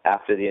now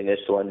after the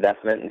initial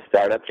investment and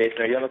startup.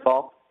 Jason, are you on the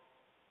call?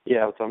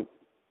 Yeah, what's up?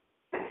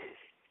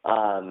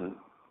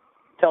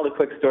 Tell a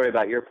quick story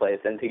about your place,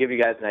 and to give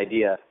you guys an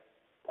idea,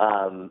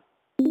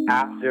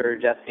 after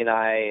Jesse and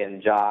I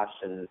and Josh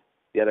and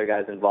the other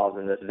guys involved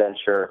in this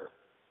venture,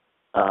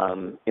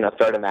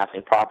 started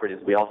amassing properties,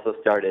 we also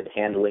started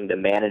handling the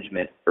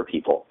management for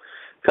people,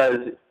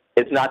 because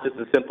it's not just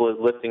as simple as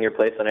listing your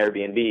place on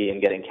Airbnb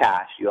and getting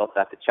cash. You also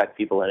have to check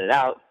people in and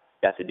out.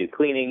 You have to do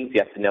cleanings. You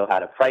have to know how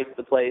to price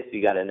the place.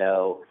 You got to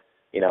know,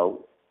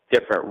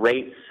 different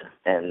rates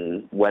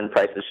and when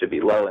prices should be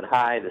low and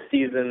high, the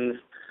seasons.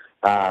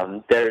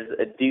 There's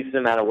a decent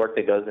amount of work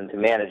that goes into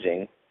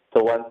managing.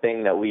 So one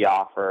thing that we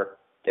offer,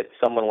 if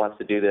someone wants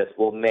to do this,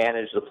 we'll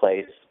manage the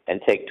place and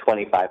take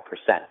 25%.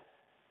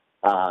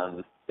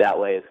 That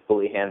way it's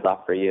fully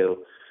hands-off for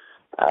you.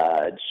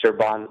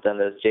 Sherban's done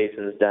this.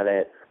 Jason's done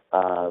it.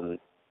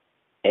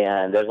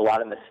 And there's a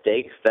lot of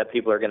mistakes that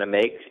people are going to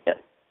make,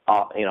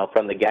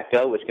 from the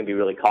get-go, which can be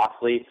really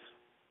costly.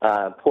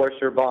 Poor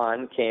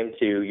Sherban came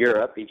to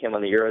Europe. He came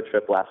on the Euro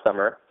trip last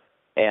summer,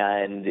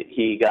 and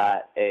he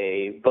got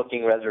a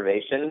booking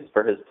reservation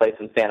for his place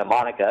in Santa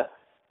Monica,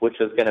 which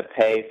was going to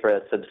pay for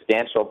a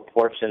substantial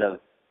portion of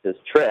his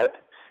trip.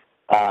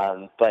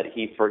 But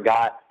he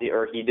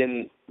he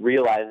didn't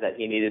realize that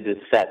he needed to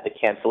set the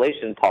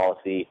cancellation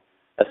policy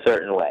a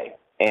certain way.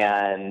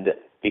 And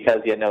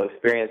because he had no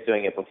experience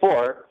doing it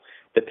before,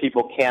 the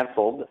people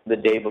canceled the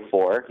day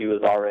before. He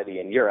was already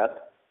in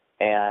Europe,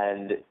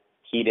 and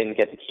he didn't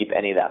get to keep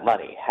any of that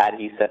money. Had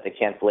he set the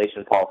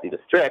cancellation policy to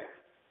strict,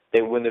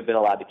 they wouldn't have been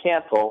allowed to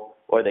cancel,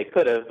 or they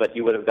could have, but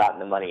he would have gotten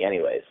the money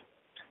anyways.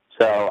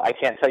 So I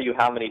can't tell you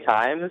how many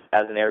times,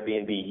 as an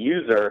Airbnb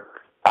user,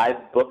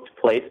 I've booked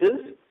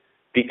places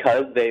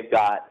because they've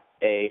got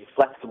a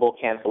flexible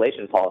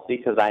cancellation policy,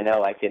 because I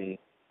know I can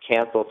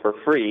cancel for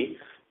free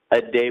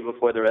a day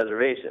before the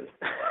reservation.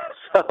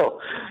 So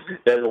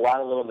there's a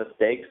lot of little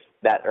mistakes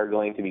that are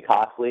going to be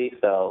costly,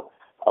 so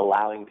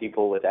allowing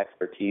people with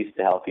expertise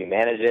to help you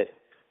manage it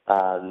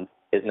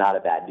is not a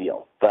bad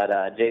deal. But,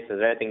 Jason, is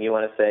there anything you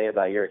want to say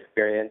about your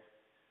experience,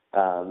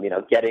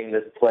 getting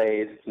this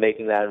place,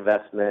 making that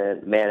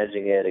investment,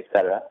 managing it, et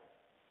cetera?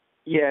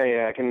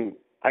 Yeah, I can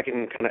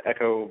kind of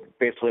echo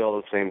basically all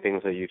the same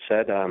things that you've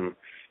said.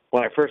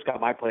 When I first got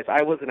my place,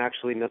 I wasn't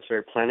actually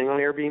necessarily planning on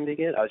Airbnb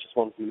it. I was just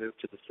wanting to move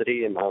to the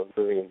city, and I was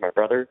moving with my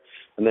brother.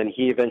 And then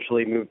he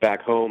eventually moved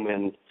back home,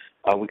 and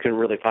we couldn't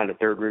really find a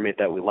third roommate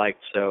that we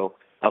liked. So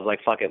I was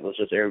like, fuck it, let's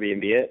just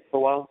Airbnb it for a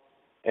while.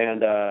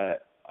 And I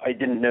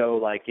didn't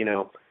know,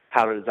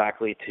 how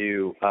exactly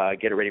to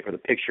get it ready for the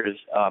pictures.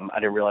 I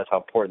didn't realize how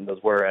important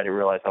those were. I didn't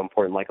realize how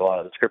important, a lot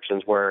of the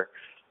descriptions were.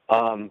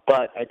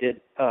 But I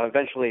did,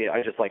 eventually,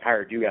 I just,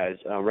 hired you guys,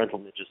 Rental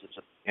Ninjas,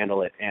 to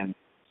handle it. And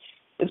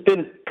it's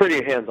been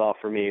pretty hands-off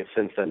for me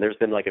since then. There's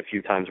been, a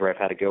few times where I've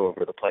had to go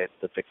over the place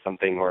to fix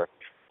something or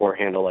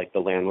handle, the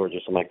landlords or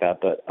something like that.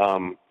 But,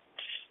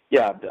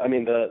 yeah, I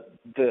mean, the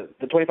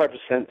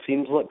 25%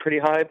 seems pretty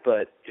high,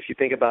 but if you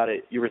think about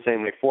it, you were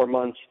saying 4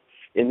 months.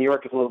 In New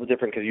York, it's a little bit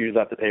different because you usually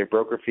have to pay a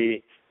broker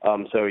fee.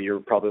 So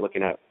you're probably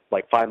looking at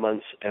 5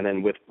 months. And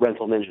then with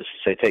Rental Ninjas,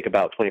 say take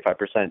about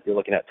 25%, you're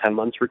looking at 10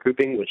 months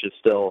recouping, which is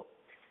still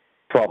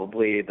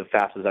probably the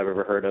fastest I've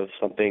ever heard of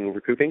something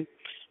recouping.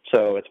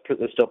 So it's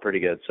still pretty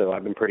good. So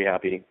I've been pretty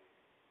happy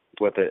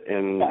with it.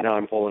 And now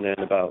I'm pulling in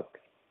about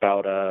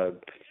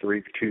 $225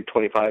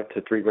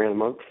 to $3,000 a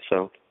month.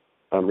 So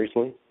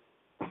recently.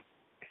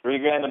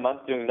 $3,000 a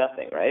month doing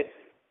nothing, right?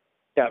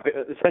 Yeah,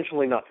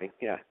 essentially nothing.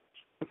 Yeah.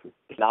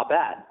 Not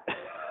bad.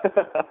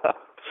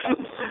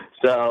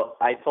 So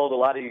I told a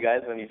lot of you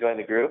guys when you joined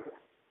the group,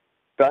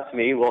 trust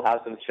me, we'll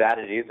have some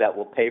strategies that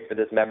will pay for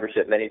this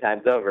membership many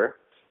times over.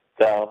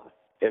 So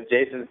if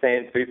Jason's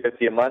paying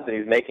 $350 a month and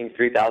he's making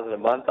 $3,000 a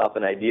month off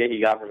an idea he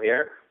got from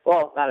here,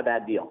 well, not a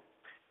bad deal.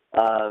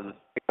 And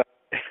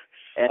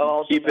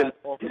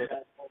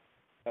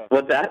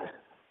what's that?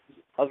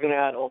 I was going to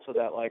add also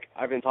that,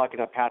 I've been talking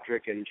to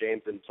Patrick and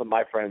James and some of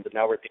my friends, and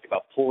now we're thinking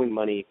about pooling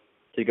money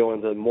to go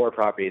into more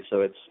properties.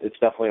 So it's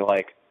definitely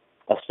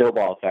a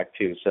snowball effect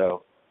too.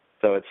 So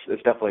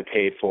it's definitely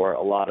paid for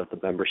a lot of the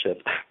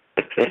membership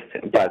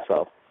by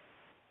itself.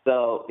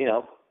 So,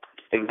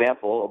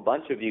 example, a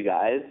bunch of you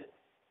guys,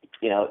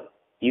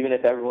 even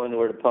if everyone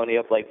were to pony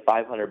up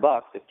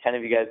 $500, if 10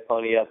 of you guys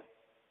pony up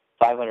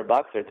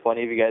 $500 or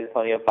 20 of you guys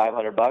pony up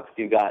 $500,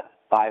 you got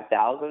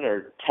 $5,000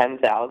 or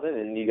 $10,000,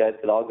 and you guys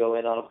could all go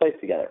in on a place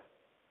together.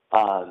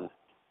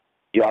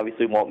 You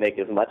obviously won't make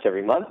as much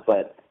every month,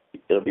 but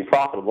it'll be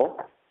profitable.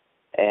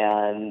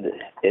 And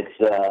it's,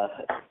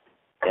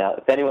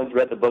 if anyone's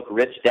read the book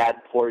Rich Dad,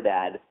 Poor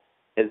Dad,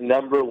 his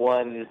number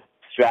one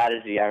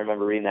strategy, I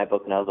remember reading that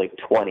book when I was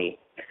 20,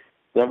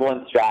 the number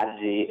one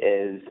strategy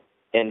is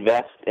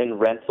invest in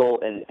rental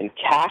and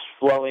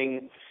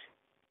cash-flowing,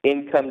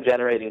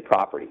 income-generating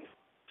properties.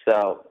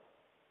 So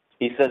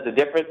he says the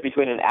difference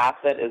between an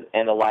asset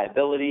and a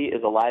liability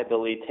is a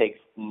liability takes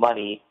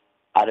money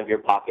out of your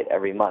pocket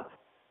every month.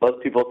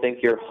 Most people think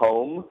your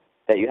home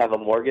that you have a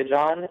mortgage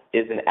on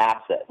is an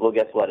asset. Well,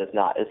 guess what? It's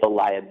not. It's a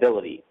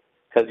liability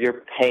because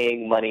you're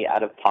paying money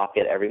out of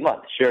pocket every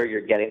month. Sure,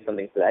 you're getting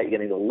something for that. You're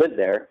getting to live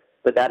there,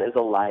 but that is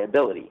a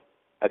liability,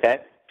 okay?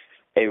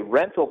 A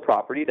rental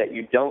property that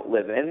you don't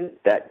live in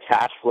that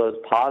cash flows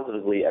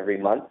positively every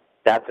month,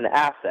 that's an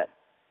asset.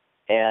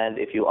 And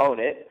if you own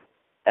it,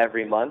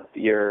 every month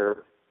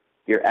your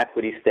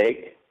equity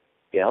stake,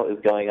 is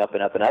going up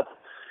and up and up.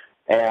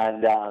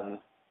 And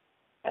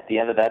at the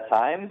end of that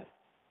time,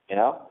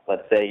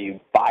 let's say you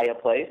buy a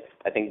place.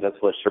 I think that's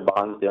what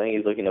Shaban's doing.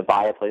 He's looking to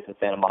buy a place in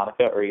Santa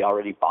Monica, or he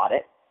already bought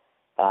it.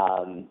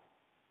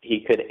 He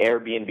could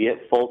Airbnb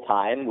it full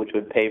time, which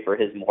would pay for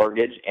his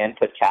mortgage and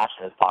put cash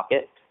in his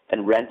pocket.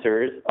 And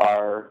renters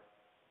are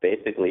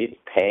basically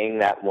paying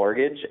that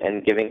mortgage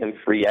and giving him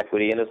free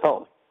equity in his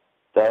home.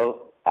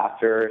 So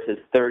after his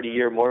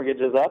 30-year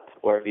mortgage is up,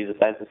 or if he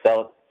decides to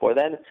sell it before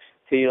then,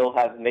 he'll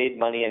have made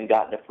money and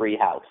gotten a free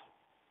house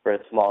for a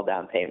small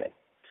down payment.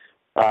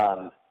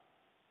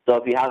 So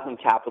if you have some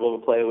capital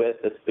to play with,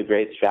 this is a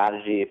great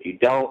strategy. If you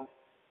don't,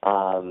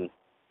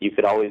 you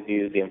could always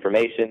use the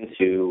information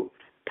to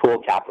pool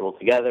capital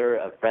together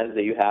of friends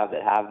that you have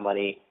that have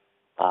money.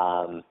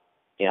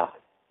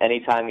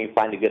 Anytime you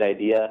find a good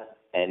idea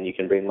and you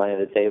can bring money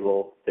to the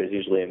table, there's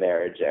usually a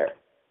marriage there.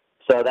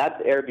 So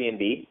that's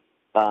Airbnb.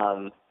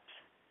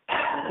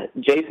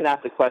 Jason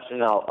asked a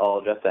question, I'll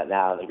address that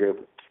now in the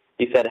group.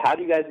 He said, how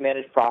do you guys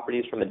manage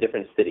properties from a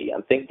different city?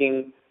 I'm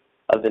thinking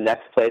of the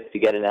next place to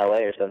get in LA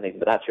or something,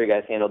 but not sure you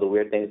guys handle the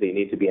weird things that you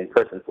need to be in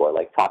person for,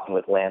 like talking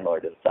with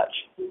landlords and such.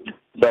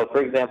 So,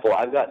 for example,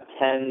 I've got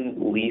 10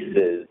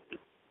 leases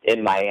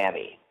in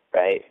Miami,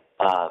 right?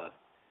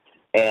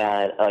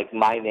 And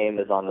my name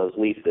is on those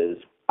leases.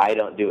 I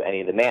don't do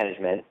any of the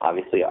management.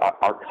 Obviously,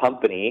 our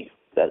company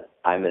that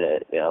I'm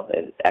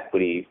an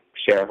equity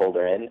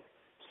shareholder in,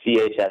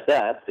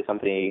 CHSS, the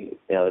company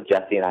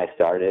Jesse and I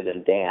started,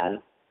 and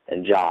Dan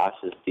and Josh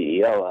is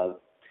CEO of,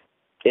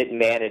 it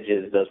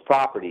manages those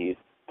properties.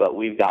 But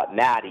we've got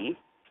Maddie,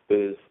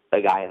 who's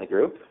a guy in the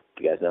group.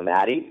 You guys know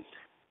Maddie.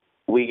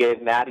 We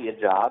gave Maddie a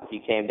job. He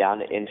came down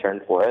to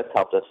intern for us,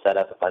 helped us set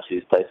up a bunch of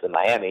these places in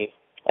Miami.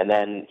 And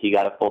then he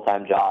got a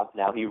full-time job.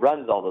 Now he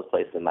runs all those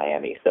places in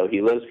Miami. So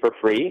he lives for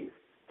free,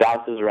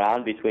 bounces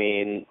around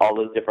between all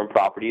those different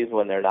properties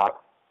when they're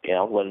not,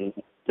 when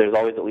there's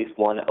always at least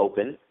one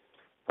open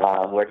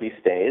where he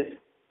stays.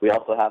 We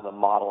also have a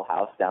model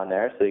house down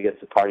there, so he gets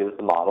to party with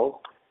the models.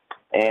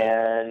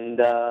 And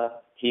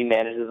he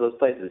manages those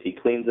places. He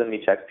cleans them.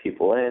 He checks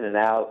people in and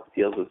out,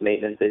 deals with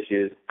maintenance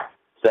issues.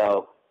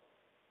 So,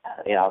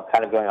 I'm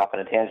kind of going off on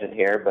a tangent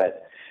here,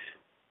 but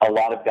a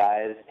lot of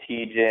guys,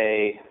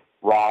 TJ,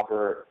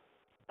 Robert,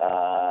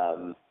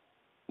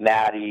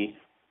 Maddie,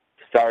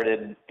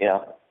 started,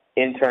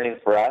 interning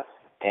for us,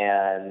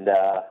 and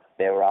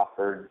they were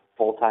offered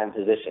full-time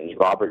positions.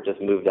 Robert just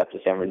moved up to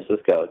San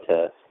Francisco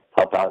to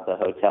help out the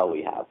hotel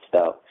we have.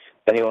 So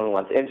if anyone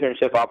wants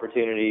internship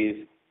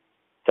opportunities,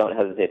 don't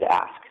hesitate to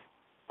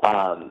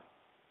ask.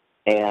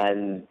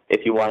 And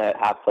if you want to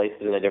have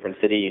places in a different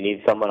city, you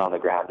need someone on the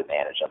ground to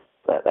manage them.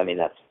 But,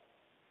 that's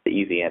the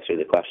easy answer to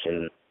the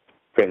question,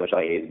 pretty much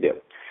all you need to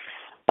do.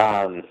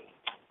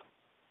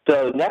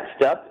 So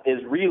next up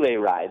is relay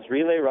rides.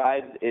 Relay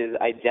rides is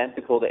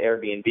identical to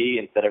Airbnb.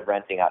 Instead of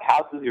renting out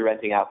houses, you're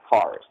renting out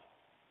cars.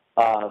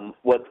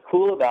 What's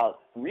cool about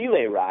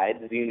relay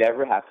rides is you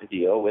never have to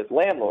deal with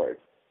landlords.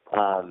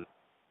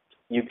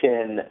 You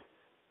can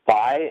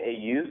buy a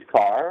used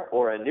car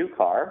or a new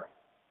car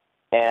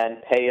and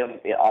pay them,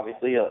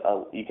 obviously,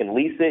 you can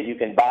lease it, you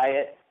can buy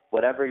it,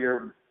 whatever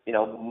your,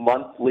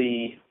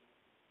 monthly,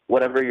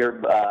 whatever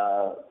your,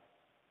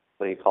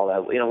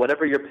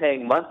 whatever you're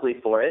paying monthly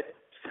for it,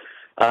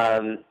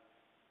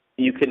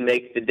 you can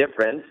make the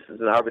difference. It's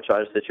an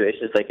arbitrage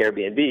situation. It's like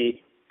Airbnb,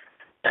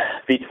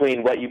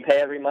 between what you pay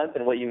every month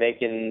and what you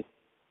make in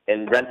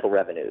rental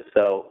revenues.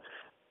 So,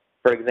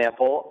 for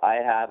example, I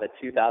have a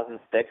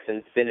 2006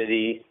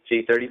 Infiniti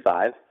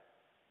G35.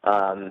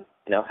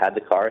 Had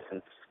the car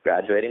since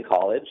graduating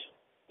college.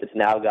 It's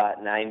now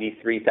got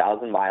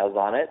 93,000 miles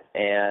on it,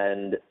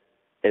 and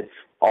it's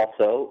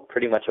also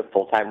pretty much a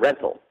full-time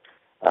rental.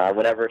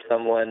 Whenever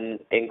someone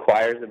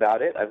inquires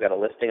about it, I've got a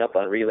listing up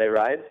on Relay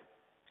Rides.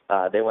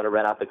 They want to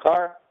rent out the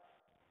car.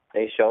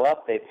 They show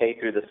up. They pay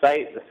through the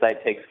site. The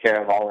site takes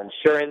care of all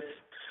insurance.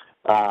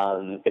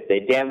 If they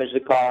damage the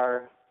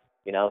car,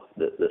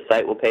 the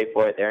site will pay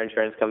for it. Their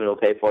insurance company will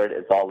pay for it.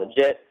 It's all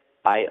legit.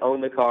 I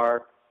own the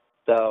car.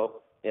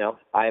 So,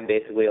 I am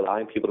basically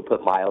allowing people to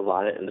put miles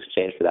on it in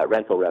exchange for that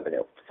rental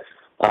revenue.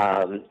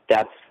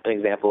 That's an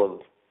example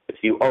of if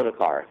you own a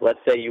car. Let's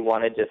say you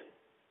want to just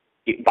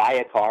buy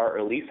a car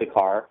or lease a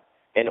car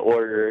in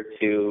order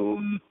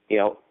to,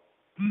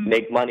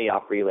 make money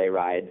off relay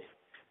rides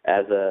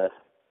as a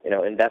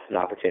investment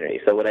opportunity.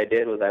 So what I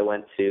did was I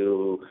went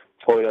to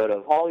Toyota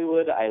of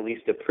Hollywood. I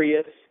leased a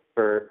Prius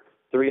for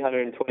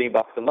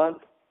 $320 a month,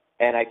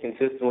 and I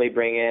consistently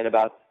bring in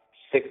about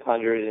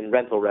 $600 in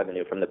rental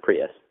revenue from the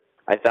Prius.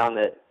 I found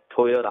that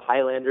Toyota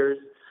Highlanders,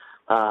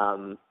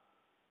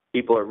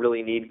 people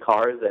really need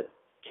cars that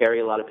carry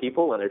a lot of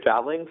people when they're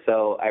traveling.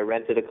 So I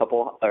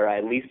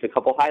leased a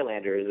couple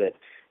Highlanders at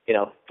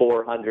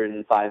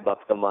 $405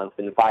 a month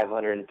and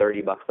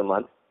 $530 a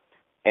month.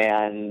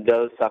 And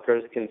those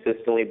suckers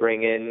consistently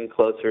bring in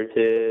closer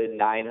to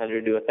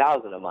 $900 to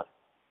 $1,000 a month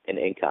in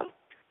income.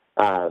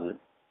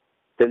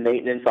 The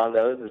maintenance on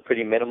those is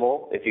pretty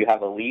minimal. If you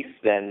have a lease,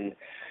 then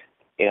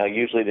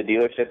usually the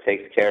dealership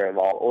takes care of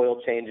all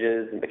oil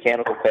changes,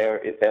 mechanical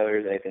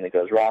failures, anything that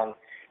goes wrong.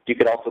 You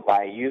could also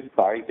buy a used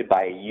car. You could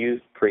buy a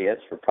used Prius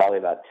for probably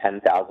about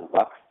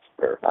 $10,000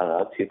 for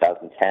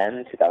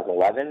 2010,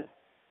 2011.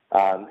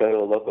 Go to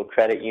a local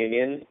credit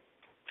union.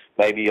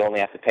 Maybe you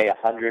only have to pay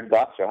 $100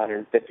 or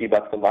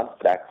 $150 a month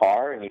for that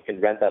car, and you can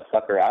rent that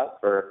sucker out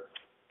for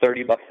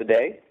 $30 a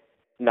day,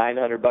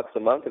 $900 a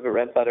month if it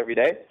rents out every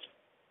day.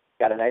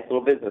 Got a nice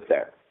little business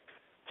there.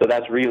 So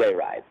that's Relay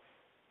Rides.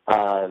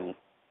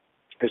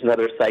 There's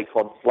another site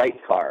called Flight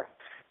Car.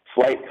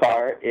 Flight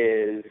Car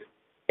is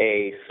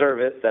a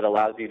service that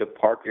allows you to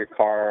park your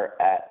car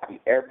at the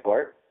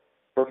airport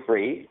for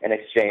free. In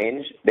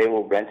exchange, they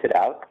will rent it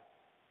out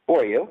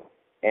for you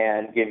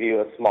and give you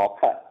a small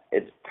cut.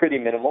 It's pretty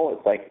minimal.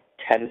 It's like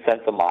 10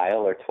 cents a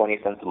mile or 20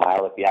 cents a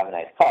mile if you have a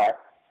nice car,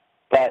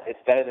 but it's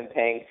better than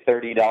paying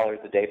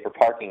 $30 a day for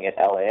parking at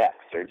LAX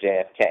or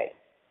JFK.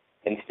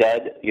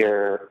 Instead,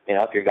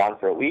 if you're gone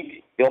for a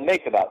week, you'll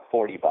make about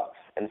 $40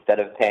 instead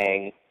of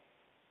paying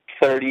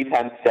 30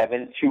 times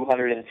 7,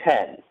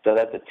 210. So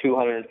that's a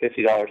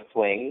 $250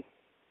 swing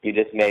you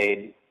just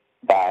made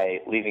by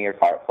leaving your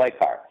car at Flight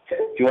Car.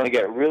 If you want to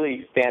get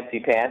really fancy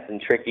pants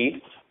and tricky,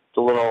 it's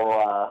a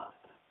little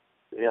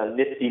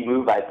nifty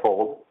move I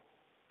pulled.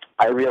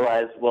 I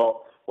realized,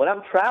 well, when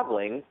I'm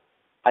traveling,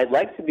 I'd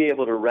like to be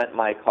able to rent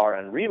my car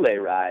on Relay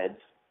Rides,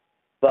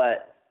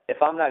 but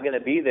if I'm not going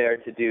to be there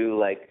to do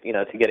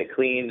to get it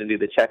cleaned and do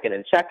the check-in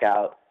and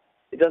check-out,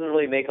 it doesn't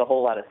really make a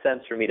whole lot of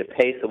sense for me to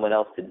pay someone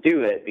else to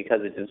do it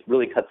because it just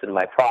really cuts into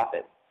my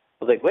profit.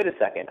 I was like, wait a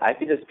second, I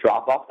could just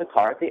drop off the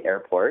car at the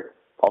airport.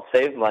 I'll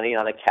save money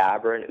on a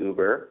cab or an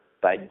Uber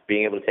by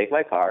being able to take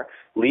my car,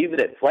 leave it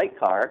at Flight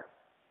Car,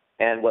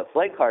 and what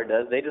Flight Car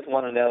does, they just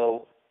want to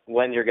know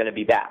when you're going to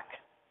be back.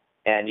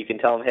 And you can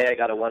tell them, hey, I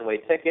got a one-way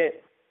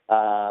ticket.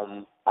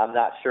 I'm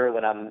not sure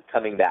when I'm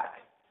coming back.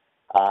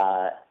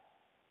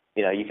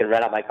 You can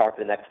rent out my car for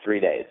the next 3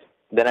 days.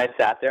 Then I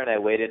sat there and I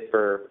waited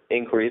for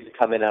inquiries to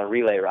come in on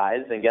Relay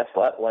Rides, and guess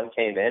what? One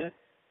came in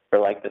for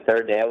the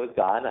third day I was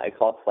gone. I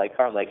called Flight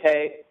Car. I'm like,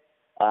 hey,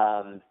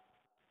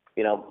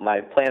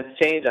 my plans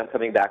changed. I'm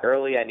coming back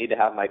early. I need to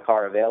have my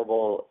car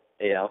available,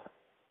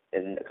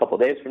 in a couple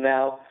of days from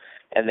now.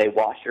 And they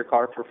wash your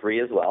car for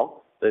free as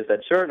well. So they said,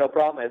 sure, no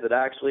problem. I said,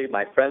 actually,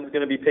 my friend's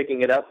going to be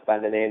picking it up by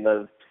the name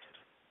of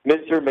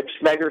Mr.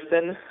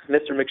 McSmeggerson.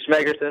 Mr.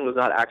 McSmeggerson was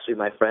not actually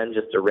my friend,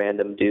 just a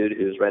random dude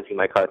who's renting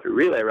my car through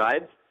Relay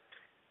Rides.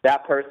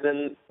 That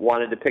person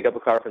wanted to pick up a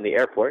car from the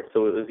airport,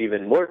 so it was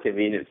even more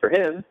convenient for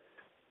him.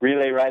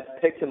 Relay Rides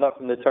picked him up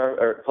from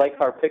Flight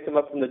Car picked him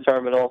up from the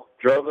terminal,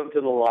 drove him to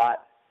the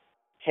lot,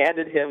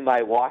 handed him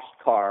my washed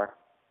car,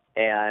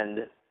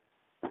 and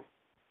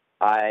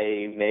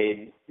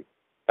I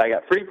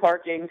got free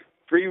parking,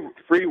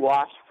 free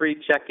wash,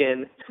 free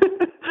check-in,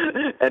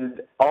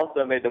 and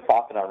also made the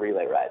profit on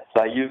Relay Rides.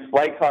 So I used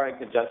Flight Car in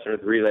conjunction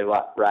with Relay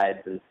Rides,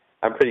 and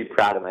I'm pretty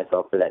proud of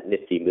myself for that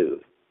nifty move.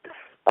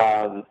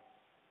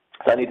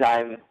 So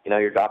anytime,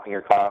 you're dropping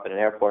your car off at an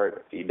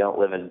airport, if you don't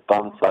live in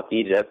bumfuck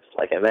Egypt,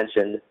 like I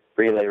mentioned,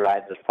 Relay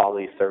Rides is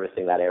probably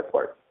servicing that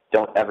airport.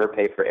 Don't ever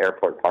pay for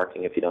airport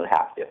parking if you don't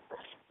have to.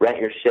 Rent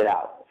your shit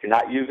out. If you're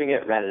not using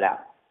it, rent it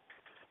out.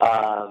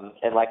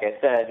 And like I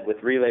said,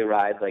 with Relay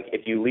Rides,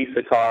 if you lease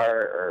a car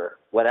or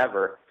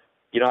whatever,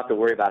 you don't have to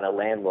worry about a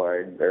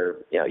landlord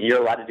or,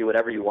 you're allowed to do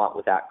whatever you want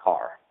with that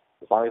car,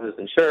 as long as it's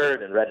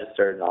insured and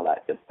registered and all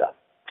that good stuff.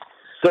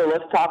 So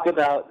let's talk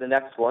about the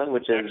next one,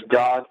 which is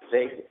dog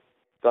safety.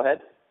 Go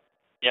ahead.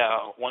 Yeah,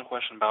 one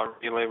question about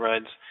Relay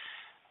Rides.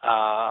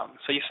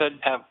 So you said you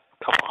have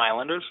a couple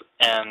Highlanders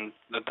and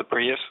the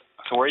Prius.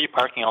 So where are you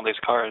parking all these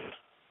cars?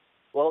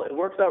 Well, it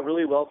works out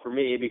really well for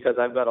me because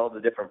I've got all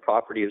the different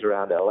properties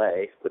around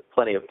LA with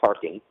plenty of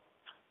parking.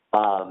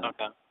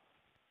 Okay.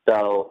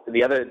 So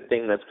the other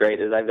thing that's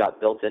great is I've got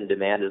built-in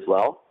demand as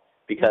well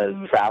because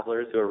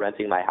travelers who are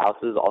renting my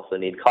houses also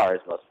need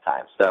cars most of the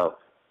time. So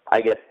I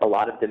get a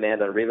lot of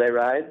demand on Relay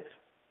Rides,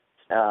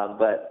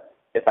 but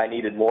if I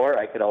needed more,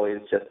 I could always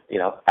just,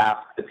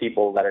 ask the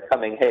people that are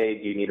coming, hey,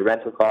 do you need a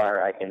rental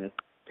car? I can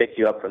pick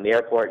you up from the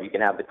airport. You can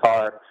have the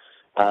car.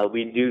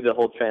 We do the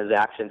whole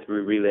transaction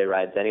through Relay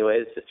Rides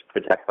anyways, just to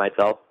protect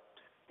myself.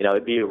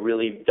 It'd be a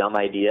really dumb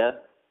idea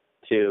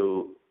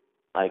to,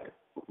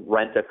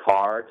 rent a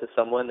car to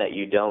someone that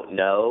you don't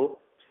know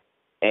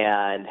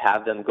and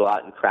have them go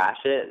out and crash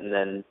it, and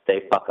then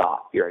they fuck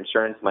off. Your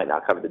insurance might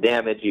not cover the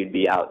damage. You'd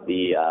be out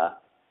the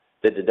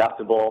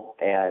deductible,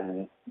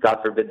 and God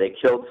forbid they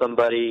killed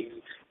somebody,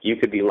 you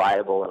could be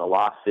liable in a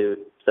lawsuit.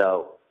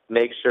 So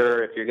make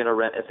sure if you're going to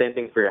rent, same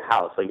thing for your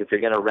house. Like if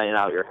you're going to rent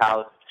out your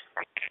house,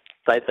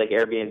 sites like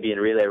Airbnb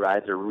and Relay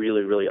Rides are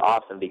really, really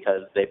awesome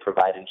because they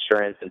provide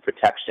insurance and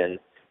protection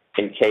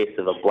in case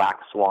of a black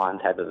swan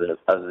type of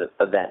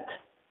event.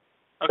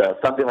 Okay. So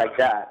something like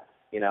that,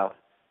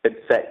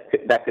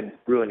 that could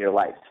ruin your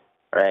life,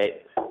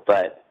 right?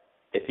 But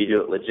if you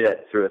do it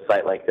legit through a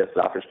site like this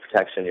that offers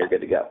protection, you're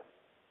good to go.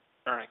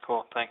 All right,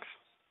 cool. Thanks.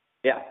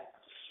 Yeah.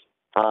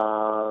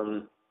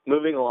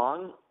 Moving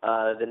along,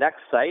 the next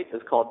site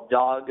is called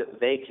Dog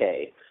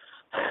Vacay.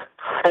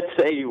 Let's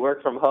say you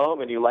work from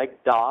home and you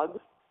like dogs,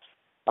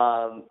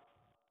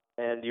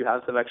 and you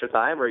have some extra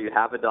time or you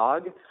have a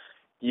dog,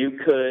 you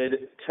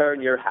could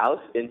turn your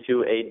house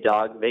into a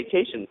dog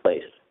vacation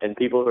place, and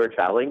people who are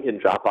traveling can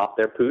drop off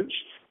their pooch,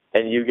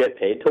 and you get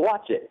paid to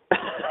watch it.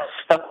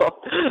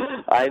 So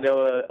I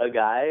know a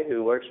guy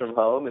who works from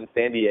home in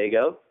San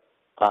Diego.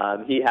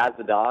 He has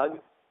a dog.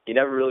 He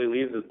never really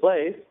leaves his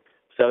place,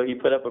 so he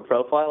put up a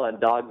profile on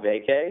Dog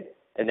Vacay,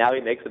 and now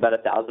he makes about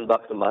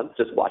 $1,000 a month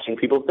just watching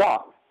people's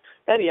dogs.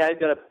 And yeah, he's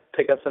going to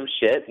pick up some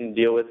shit and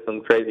deal with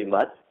some crazy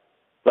mutts,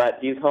 but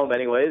he's home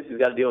anyways. He's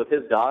got to deal with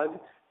his dog.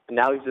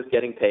 Now he's just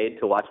getting paid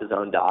to watch his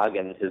own dog,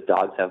 and his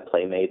dogs have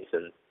playmates,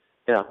 and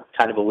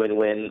kind of a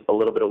win-win. A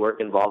little bit of work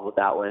involved with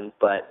that one,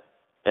 but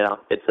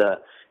it's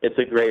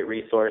a great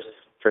resource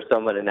for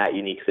someone in that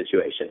unique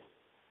situation.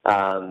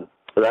 So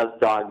that's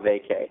Dog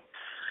Vacay.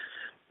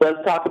 Let's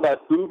talk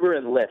about Uber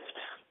and Lyft.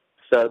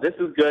 So this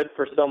is good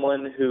for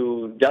someone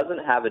who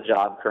doesn't have a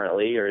job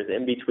currently or is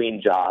in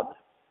between jobs,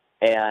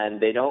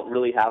 and they don't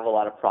really have a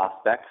lot of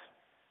prospects.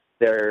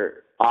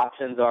 Their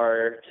options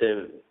are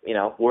to,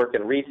 work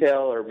in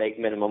retail or make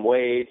minimum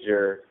wage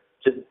or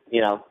just,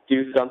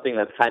 do something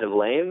that's kind of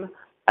lame.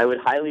 I would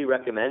highly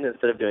recommend,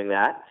 instead of doing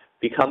that,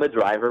 become a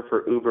driver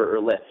for Uber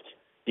or Lyft.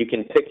 You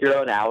can pick your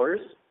own hours.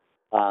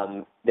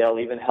 They'll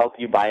even help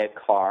you buy a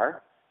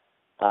car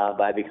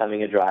by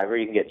becoming a driver.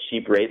 You can get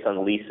cheap rates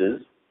on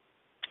leases.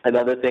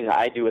 Another thing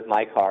I do with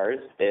my cars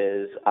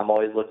is I'm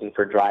always looking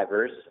for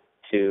drivers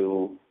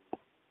to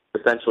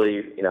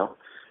essentially,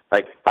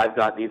 like I've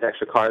got these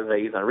extra cars that I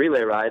use on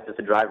Relay Rides. If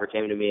a driver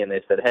came to me and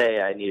they said,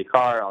 hey, I need a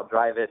car, I'll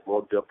drive it,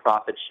 we'll do a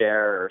profit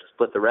share or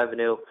split the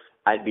revenue,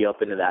 I'd be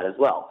open to that as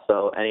well.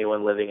 So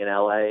anyone living in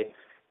LA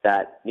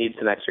that needs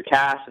some extra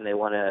cash and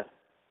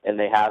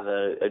they have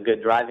a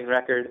good driving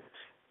record,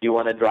 you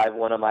want to drive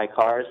one of my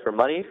cars for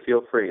money,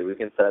 feel free. We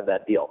can set up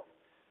that deal.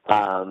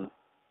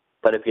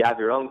 But if you have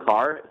your own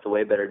car, it's a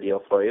way better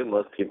deal for you.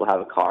 Most people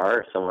have a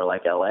car somewhere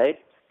like LA.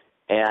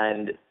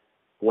 And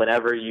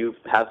whenever you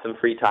have some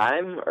free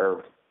time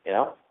or,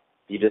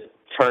 you just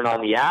turn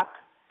on the app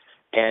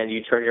and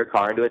you turn your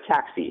car into a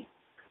taxi.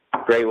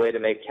 Great way to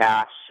make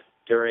cash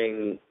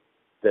during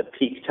the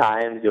peak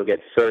times. You'll get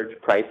surge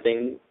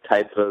pricing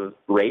type of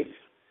rates.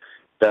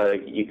 So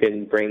you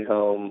can bring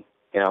home,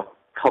 a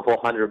couple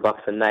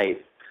 $100 a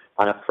night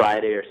on a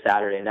Friday or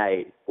Saturday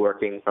night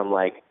working from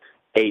like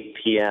 8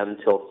 p.m.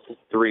 till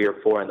 3 or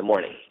 4 in the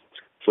morning,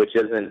 which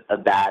isn't a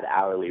bad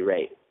hourly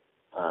rate.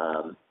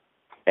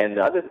 And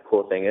the other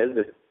cool thing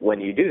is when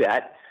you do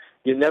that,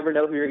 you never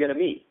know who you're going to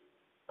meet.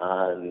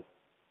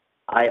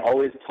 I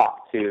always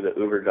talk to the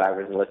Uber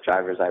drivers and Lyft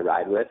drivers I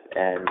ride with,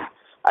 and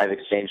I've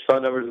exchanged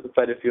phone numbers with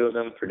quite a few of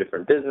them for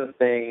different business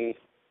things.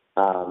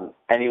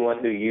 Anyone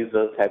who uses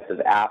those types of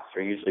apps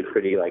are usually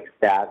pretty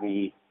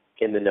savvy,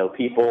 in the know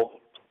people,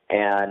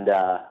 and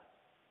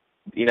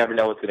you never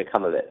know what's going to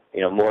come of it.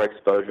 More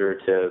exposure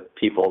to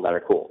people that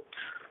are cool.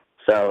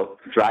 So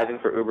driving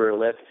for Uber or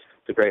Lyft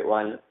is a great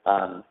one.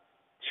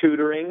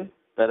 Tutoring,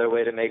 another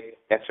way to make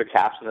extra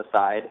cash on the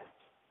side.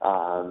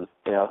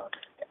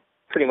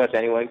 Pretty much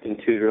anyone can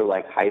tutor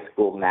high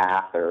school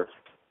math or,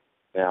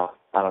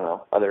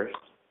 other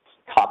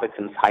topics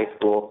in high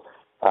school,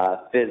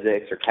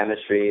 physics or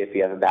chemistry if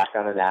you have a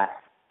background in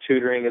that.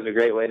 Tutoring is a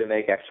great way to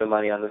make extra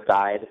money on the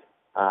side.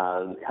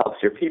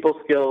 Helps your people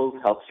skills,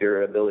 helps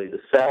your ability to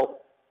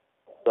sell.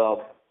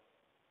 So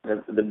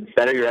the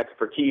better your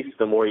expertise,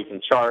 the more you can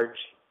charge.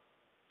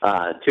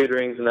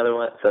 Tutoring is another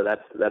one. So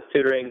that's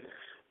tutoring.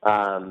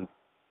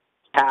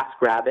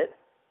 TaskRabbit.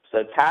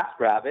 So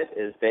TaskRabbit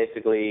is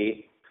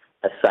basically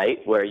a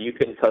site where you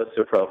can post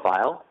a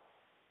profile,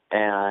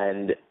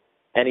 and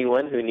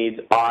anyone who needs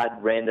odd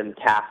random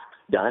tasks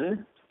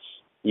done,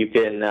 you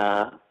can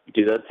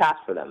do those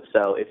tasks for them.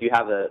 So if you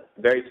have a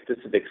very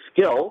specific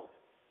skill,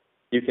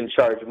 you can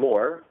charge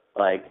more.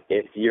 Like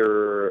if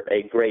you're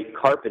a great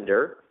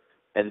carpenter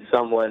and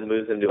someone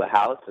moves into a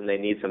house and they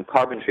need some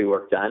carpentry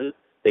work done,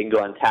 they can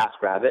go on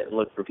TaskRabbit and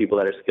look for people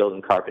that are skilled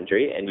in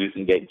carpentry, and you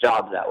can get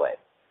jobs that way.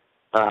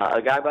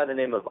 A guy by the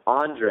name of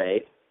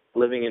Andre,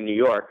 living in New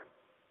York,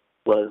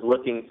 was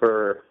looking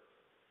for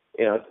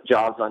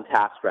jobs on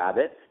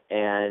TaskRabbit,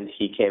 and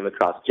he came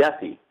across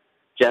Jesse.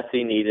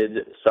 Jesse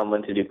needed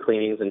someone to do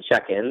cleanings and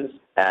check-ins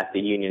at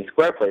the Union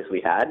Square place we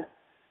had,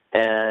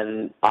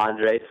 and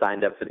Andre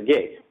signed up for the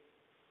gig.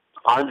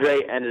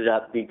 Andre ended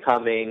up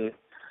becoming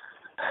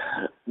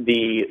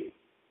the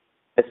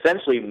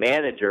essentially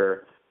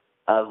manager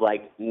of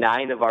like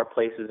 9 of our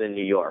places in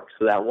New York.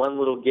 So that one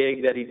little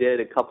gig that he did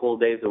a couple of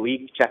days a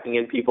week, checking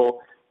in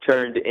people,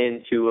 turned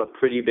into a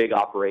pretty big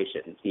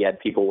operation. He had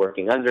people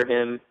working under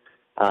him.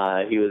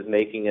 He was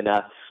making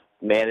enough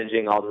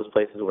managing all those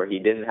places where he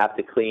didn't have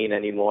to clean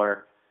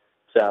anymore.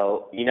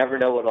 So you never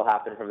know what will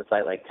happen from a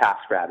site like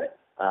TaskRabbit.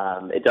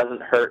 It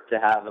doesn't hurt to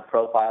have a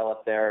profile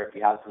up there if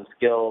you have some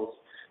skills.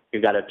 If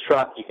you've got a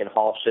truck, you can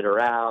haul shit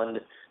around.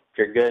 If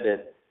you're good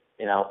at,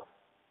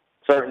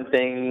 certain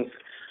things,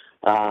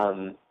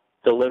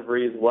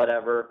 deliveries,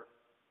 whatever,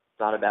 it's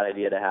not a bad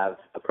idea to have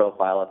a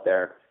profile up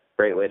there.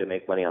 Great way to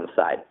make money on the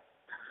side.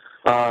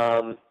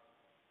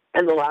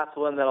 And the last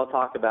one that I'll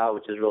talk about,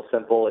 which is real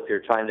simple, if you're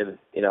trying to,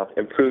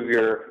 improve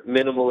your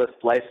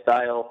minimalist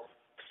lifestyle,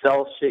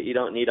 sell shit you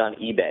don't need on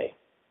eBay.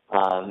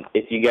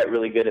 If you get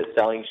really good at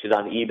selling shit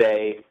on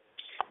eBay,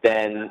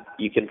 then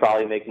you can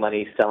probably make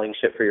money selling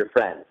shit for your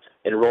friends.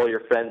 Enroll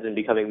your friends in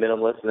becoming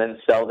minimalist and then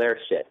sell their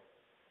shit.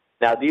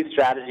 Now, these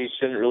strategies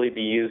shouldn't really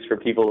be used for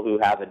people who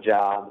have a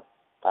job.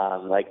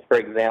 Like, for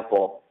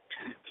example,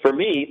 for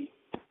me,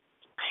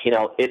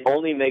 it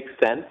only makes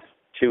sense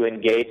to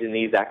engage in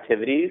these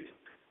activities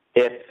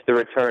if the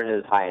return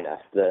is high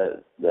enough.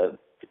 The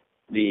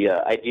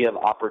idea of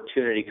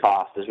opportunity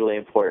cost is really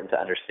important to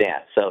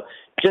understand. So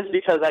just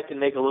because I can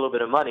make a little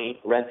bit of money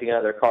renting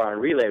another car on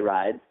Relay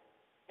Ride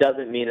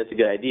doesn't mean it's a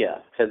good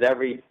idea, because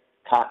every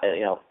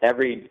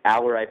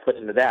hour I put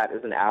into that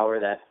is an hour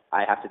that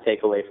I have to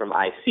take away from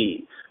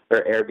IC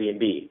or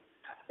Airbnb.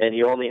 And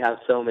you only have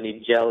so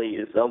many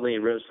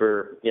rooms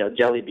for,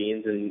 jelly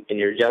beans in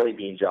your jelly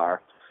bean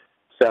jar.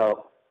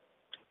 So,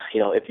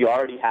 if you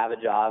already have a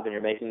job and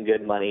you're making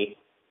good money,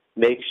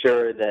 make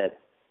sure that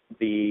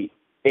the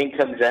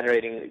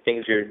income-generating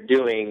things you're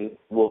doing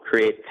will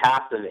create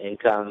passive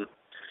income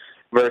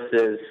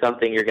versus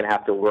something you're going to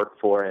have to work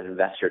for and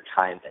invest your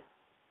time in.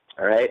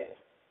 All right?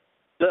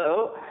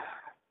 So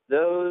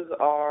those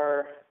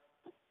are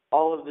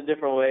all of the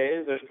different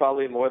ways. There's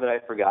probably more that I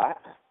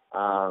forgot.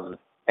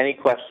 Any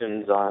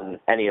questions on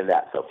any of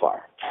that so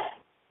far?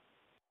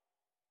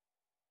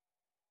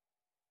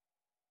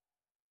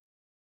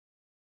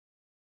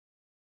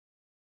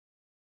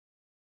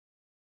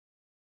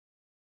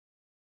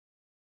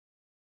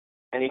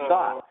 Any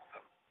thoughts?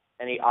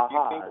 Any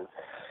ahas?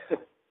 Do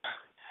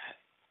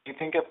you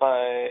think if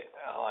I,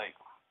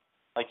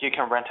 like you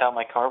can rent out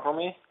my car for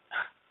me?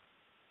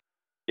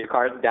 Your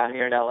car's down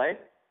here in LA?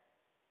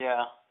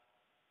 Yeah.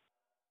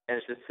 And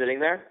it's just sitting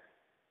there?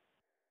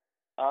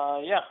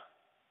 Yeah.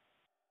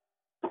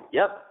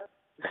 Yep.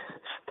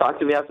 Talk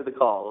to me after the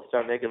call. We'll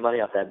start making money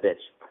off that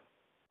bitch.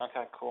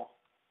 Okay, cool.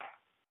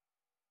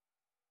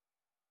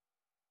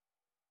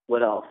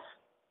 What else?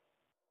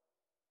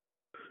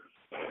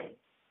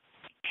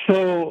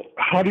 So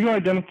how do you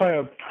identify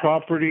a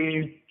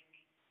property,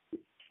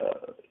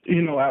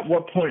 at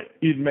what point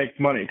you'd make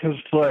money? Because,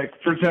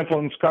 for example,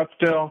 in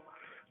Scottsdale,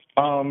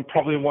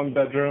 probably one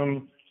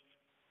bedroom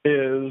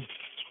is,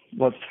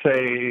 let's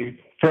say,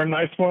 for a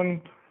nice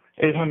one,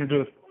 $800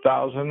 to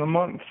 $1,000 a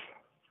month.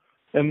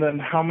 And then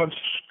how much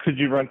could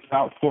you rent it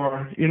out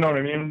for? You know what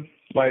I mean?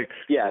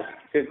 Yeah,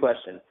 good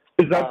question.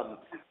 Is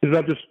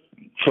that just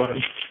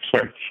sorry?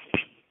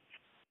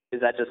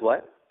 Is that just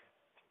what?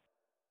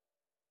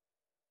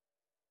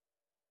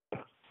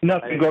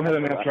 Nothing. Go ahead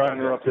and answer. I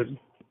interrupted.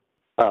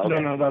 Oh,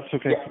 okay. No, that's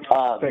okay.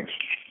 Yeah, Thanks.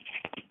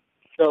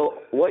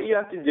 So what you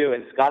have to do,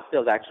 and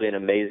Scottsdale is actually an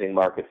amazing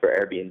market for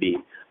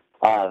Airbnb.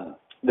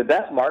 The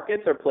best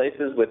markets are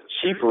places with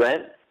cheap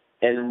rent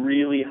and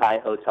really high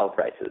hotel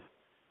prices.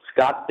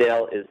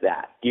 Scottsdale is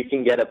that. You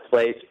can get a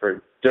place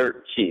for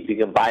dirt cheap. You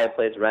can buy a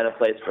place, rent a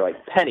place for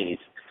pennies.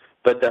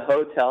 But the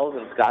hotels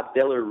in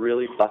Scottsdale are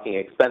really fucking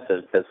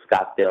expensive because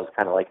Scottsdale is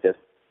kind of like this,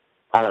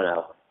 I don't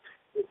know,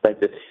 like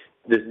this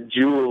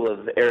jewel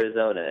of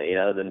Arizona,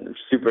 the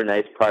super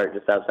nice part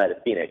just outside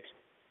of Phoenix.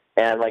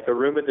 And a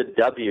room at the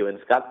W in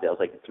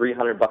Scottsdale is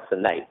 $300 a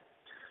night.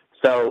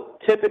 So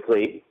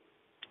typically,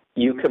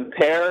 you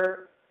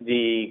compare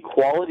the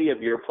quality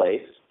of your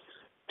place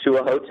to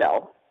a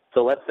hotel.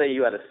 So let's say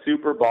you had a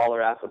super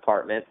baller-ass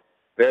apartment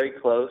very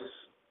close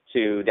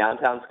to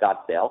downtown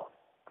Scottsdale,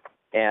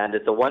 and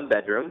it's a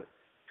one-bedroom.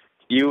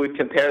 You would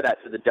compare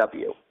that to the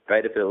W,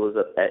 right? If it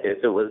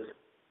was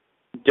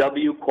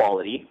W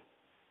quality,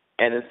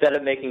 and instead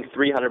of making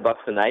 $300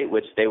 a night,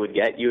 which they would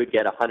get, you would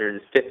get $150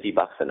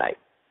 a night.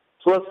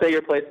 So let's say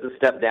your place is a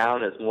step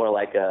down, it's more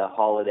like a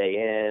Holiday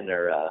Inn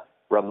or a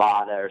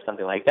Ramada or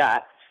something like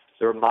that.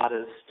 The Ramada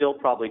is still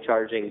probably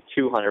charging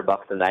 $200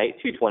 a night,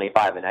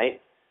 $225 a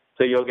night.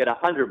 So you'll get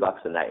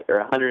 $100 a night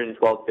or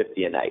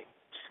 $112.50 a night.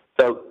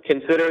 So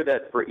consider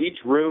that for each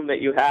room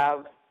that you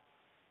have,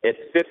 it's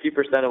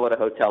 50% of what a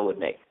hotel would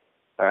make.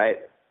 All right.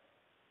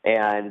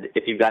 And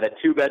if you've got a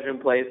 2-bedroom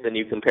place, then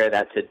you compare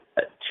that to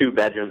 2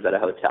 bedrooms at a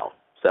hotel.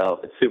 So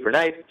if it's super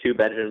nice, 2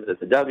 bedrooms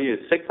at the W is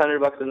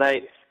 $600 a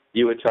night.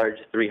 You would charge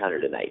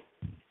 $300 a night.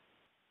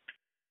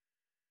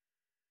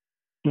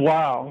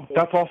 Wow,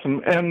 that's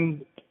awesome.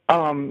 And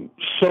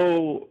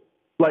so,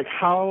 like,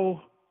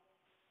 how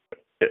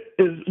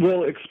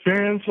will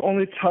experience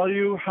only tell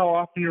you how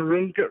often your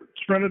room gets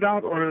rented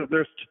out, or are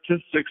there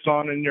statistics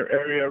on in your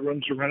area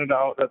rooms are rented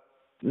out at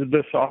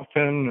this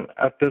often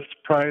at this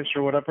price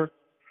or whatever?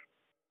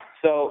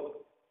 So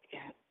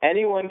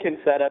anyone can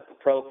set up a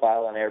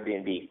profile on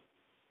Airbnb,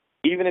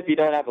 even if you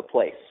don't have a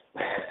place.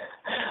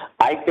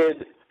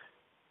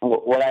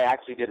 What I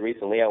actually did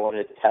recently, I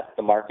wanted to test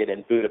the market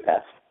in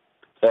Budapest.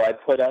 So I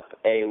put up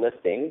a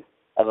listing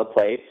of a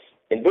place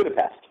in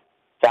Budapest.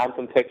 Found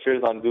some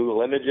pictures on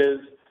Google Images,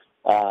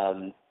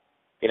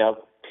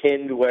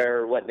 pinned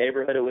what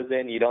neighborhood it was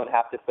in. You don't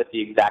have to put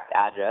the exact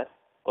address,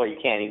 or you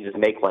can, you can just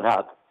make one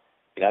up.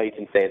 You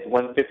can say it's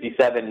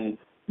 157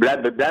 blah,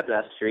 blah, blah,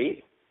 blah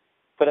street.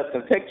 Put up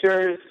some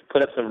pictures,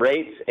 put up some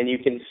rates, and you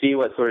can see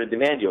what sort of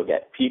demand you'll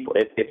get. People,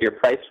 if you're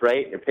priced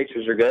right, your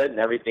pictures are good,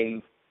 and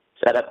everything's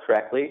set up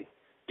correctly,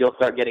 you'll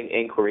start getting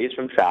inquiries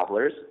from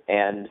travelers,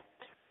 and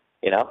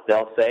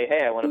they'll say,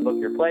 hey, I want to book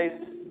your place.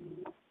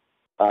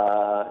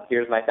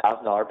 Here's my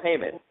 $1,000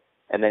 payment.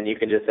 And then you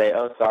can just say,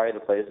 oh, sorry, the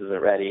place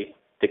isn't ready,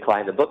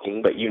 decline the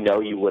booking, but you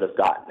would have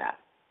gotten that.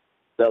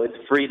 So it's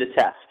free to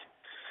test.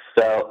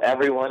 So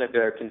everyone, if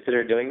they're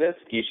considering doing this,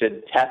 you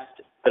should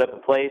test, put up a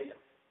place.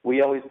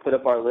 We always put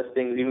up our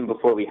listings even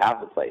before we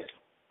have the place,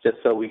 just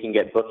so we can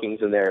get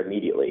bookings in there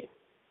immediately.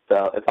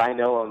 So if I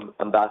know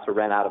I'm about to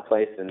rent out a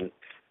place in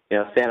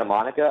Santa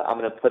Monica, I'm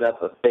going to put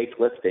up a fake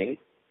listing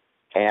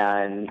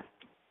and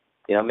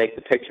make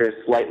the pictures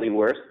slightly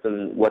worse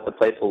than what the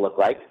place will look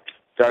like,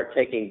 start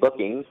taking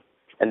bookings,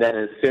 and then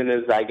as soon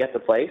as I get the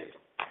place,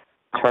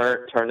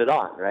 turn it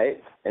on,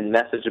 right? And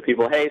message to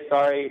people, hey,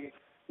 sorry,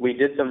 we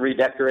did some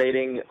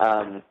redecorating,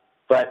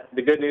 but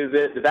the good news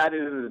is, the bad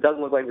news is it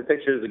doesn't look like the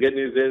pictures. The good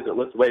news is it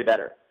looks way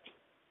better.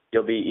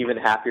 You'll be even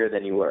happier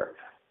than you were.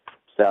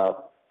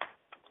 So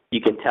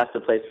you can test the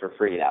place for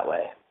free that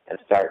way and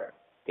start,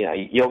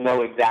 you'll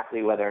know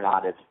exactly whether or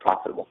not it's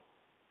profitable.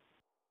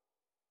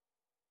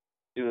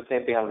 Do the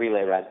same thing on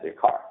relay rides with your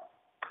car.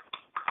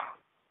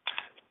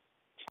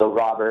 So,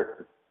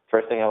 Robert,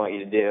 first thing I want you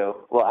to do,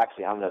 well,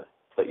 actually, I'm going to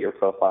put your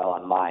profile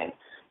on mine.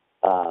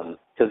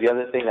 Because the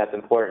other thing that's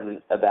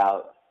important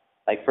about,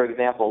 like, for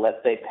example,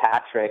 let's say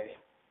Patrick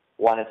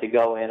wanted to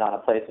go in on a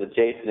place with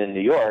Jason in New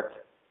York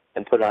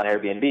and put it on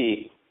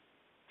Airbnb.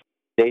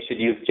 They should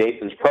use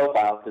Jason's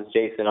profile because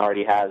Jason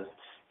already has,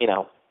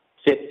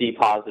 50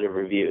 positive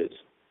reviews.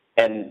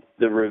 And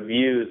the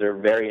reviews are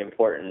very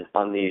important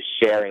on these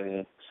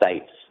sharing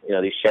sites,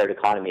 these shared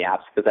economy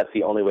apps, because that's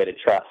the only way to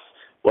trust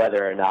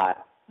whether or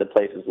not the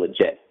place is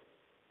legit.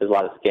 There's a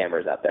lot of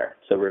scammers out there,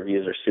 so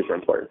reviews are super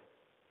important.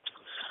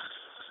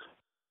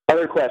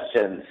 Other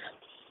questions?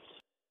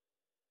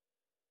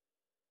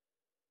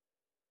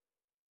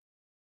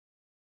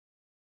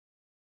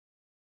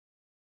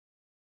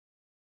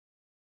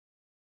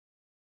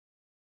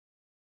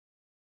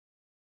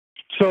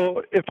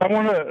 So if I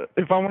want to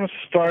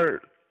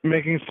start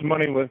making some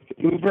money with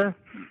Uber,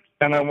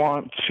 and I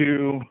want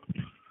to,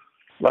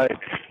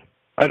 like,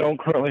 I don't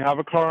currently have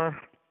a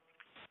car,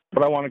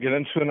 but I want to get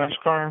into a nice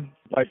car,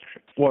 like,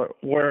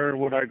 where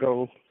would I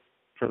go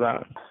for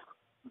that?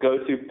 Go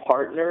to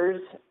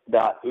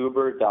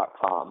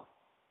partners.uber.com.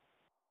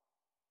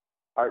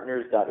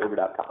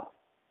 Partners.uber.com.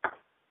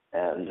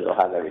 And it'll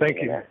have everything Thank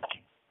you. in there.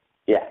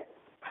 Yeah.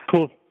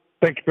 Cool.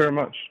 Thank you very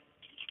much.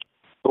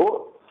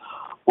 Cool.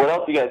 What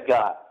else you guys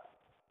got?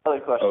 Other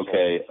questions?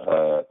 Okay.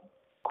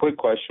 Quick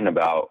question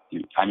about,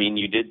 you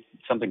did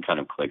something kind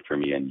of click for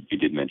me, and you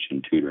did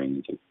mention tutoring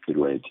is a good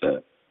way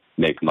to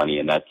make money,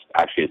 and that's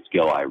actually a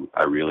skill I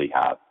really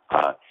have.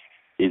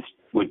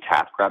 Would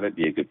TaskRabbit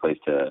be a good place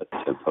to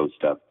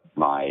post up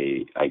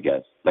my, I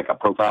guess, like a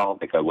profile,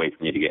 like a way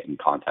for me to get in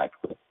contact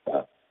with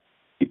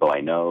people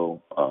I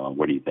know?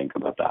 What do you think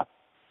about that?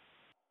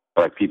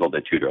 Or like people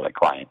that tutor, like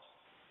clients?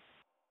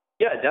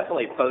 Yeah,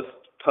 definitely post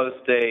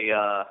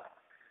a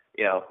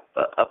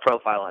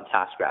profile on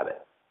TaskRabbit.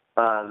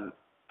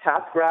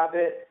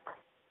 TaskRabbit,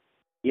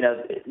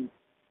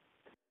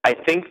 I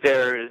think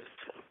you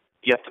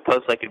have to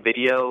post like a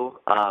video.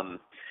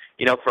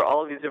 For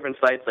all of these different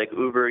sites like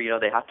Uber,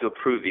 they have to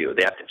approve you.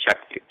 They have to check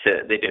you.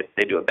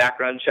 They do a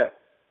background check.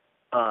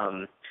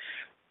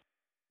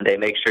 They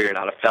make sure you're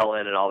not a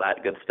felon and all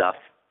that good stuff.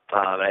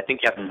 And I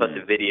think you have to post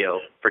a video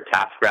for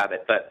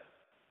TaskRabbit. But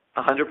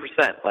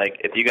 100%,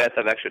 like if you guys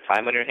have extra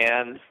time on your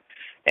hands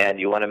and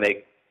you want to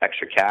make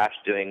extra cash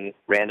doing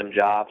random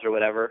jobs or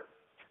whatever,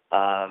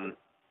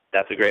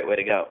 that's a great way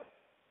to go.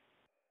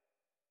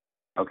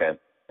 Okay.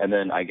 And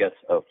then I guess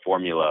a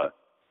formula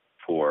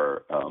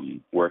for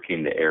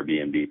working the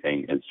Airbnb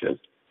thing is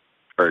just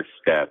first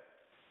step,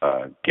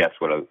 guess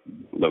what a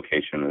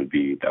location would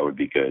be that would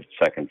be good.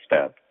 Second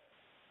step,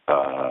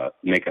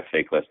 make a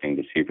fake listing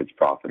to see if it's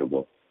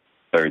profitable.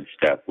 Third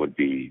step would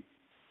be,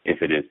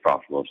 if it is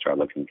profitable, start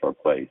looking for a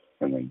place.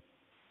 And then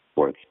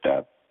fourth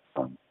step,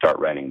 start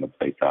renting the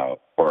place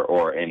out.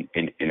 Or in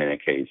a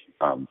case,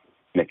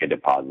 make a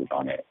deposit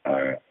on it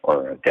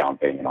or a down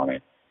payment on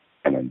it,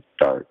 and then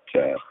start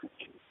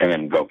and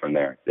then go from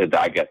there.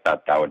 I guess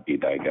that would be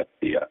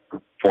the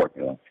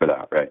formula for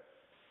that, right?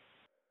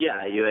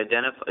 Yeah, you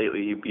identify,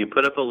 you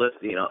put up a list,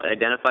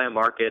 identify a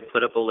market,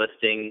 put up a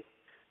listing,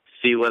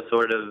 see what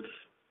sort of,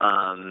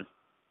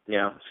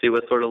 see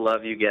what sort of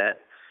love you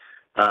get.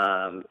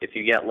 If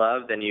you get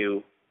love, then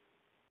you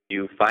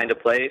find a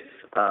place,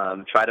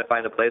 try to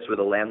find a place where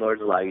the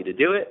landlords allow you to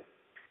do it.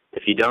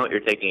 If you don't, you're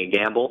taking a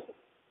gamble.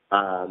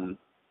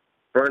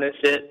 Furnish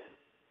it,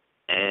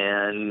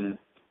 and,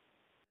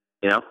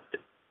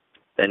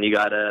 then you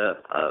got a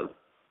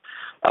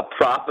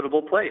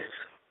profitable place.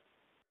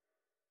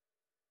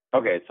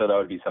 Okay, so that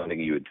would be something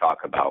you would talk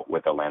about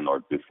with a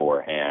landlord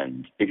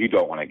beforehand. If you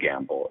don't want to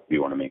gamble, if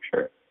you want to make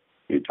sure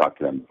you talk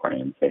to them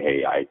beforehand and say,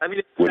 hey, it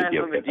depends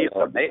on the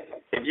deal, right?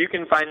 If you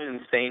can find an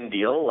insane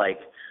deal, like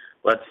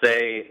let's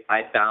say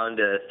I found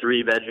a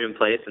 3-bedroom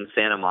place in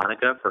Santa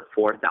Monica for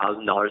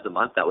 $4,000 a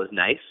month, that was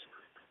nice.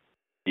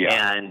 Yeah.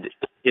 And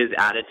his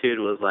attitude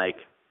was like,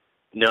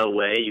 no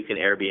way you can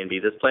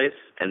Airbnb this place.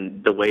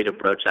 And the way to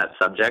broach that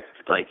subject,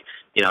 like,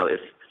 if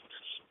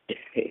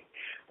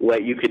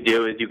what you could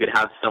do is you could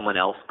have someone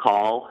else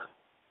call,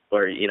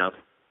 or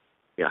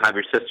have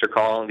your sister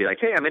call and be like,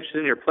 hey, I'm interested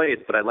in your place,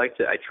 but I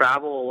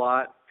travel a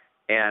lot,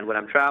 and when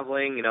I'm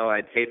traveling,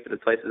 I'd hate for the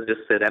place to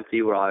just sit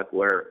empty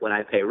where when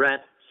I pay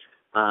rent.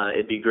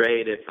 It'd be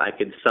great if I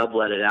could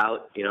sublet it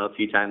out, a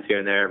few times here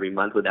and there every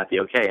month. Would that be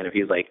okay? And if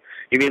he's like,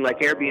 you mean like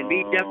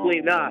Airbnb?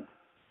 Definitely not.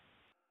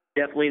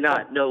 Definitely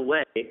not. No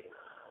way.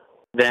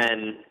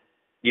 Then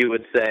you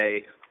would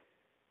say,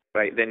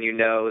 right, then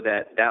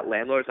that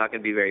landlord's not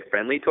going to be very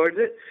friendly towards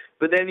it,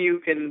 but then you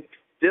can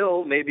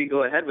still maybe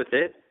go ahead with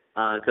it,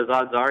 because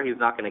odds are he's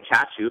not going to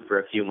catch you for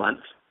a few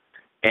months.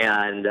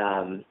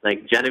 And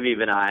like Genevieve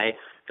and I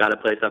got a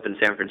place up in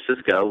San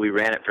Francisco. We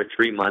ran it for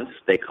 3 months.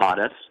 They caught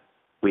us.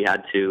 We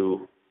had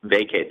to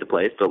vacate the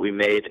place, but we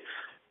made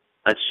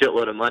a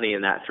shitload of money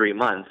in that 3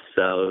 months,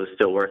 so it was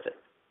still worth it.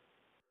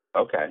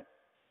 Okay.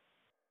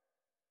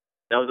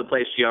 That was a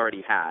place she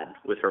already had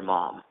with her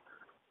mom.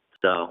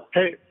 So.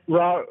 Hey,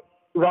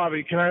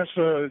 Robbie, can I ask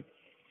a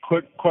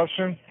quick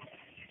question?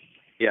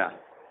 Yeah.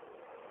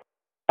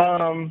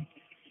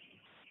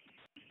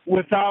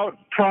 Without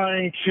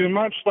prying too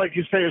much, like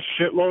you say, a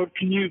shitload,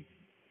 can you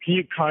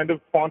kind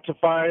of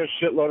quantify a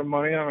shitload of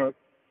money on a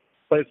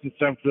place in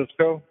San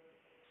Francisco?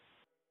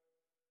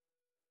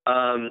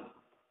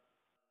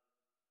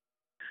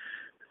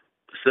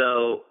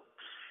 So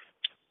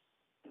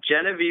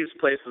Genevieve's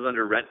place was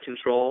under rent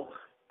control.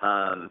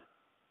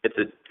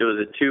 It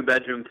was a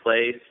 2-bedroom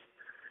place,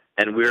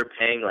 and we were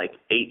paying like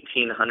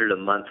 $1,800 a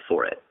month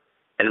for it,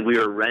 and we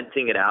were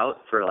renting it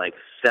out for like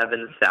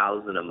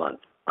 $7,000 a month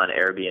on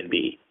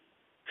Airbnb.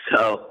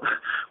 So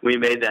we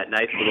made that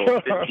nice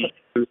little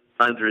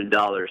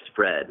 $1,500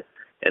 spread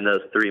in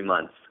those 3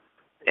 months.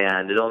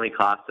 And it only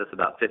cost us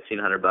about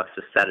 $1,500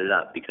 to set it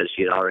up because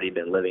she had already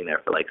been living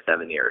there for like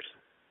 7 years.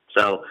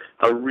 So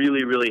a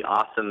really, really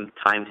awesome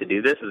time to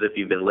do this is if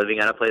you've been living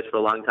at a place for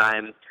a long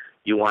time,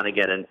 you want to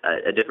get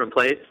a different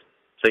place.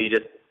 So you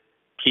just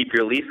keep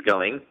your lease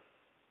going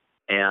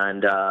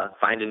and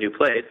find a new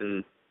place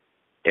and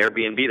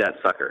Airbnb that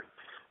sucker.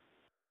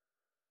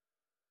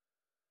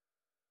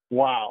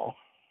 Wow.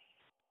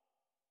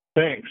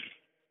 Thanks.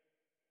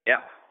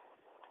 Yeah.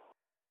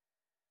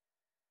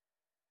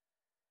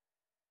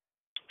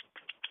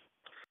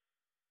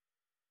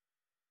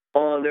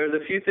 Well, there's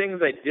a few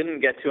things I didn't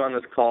get to on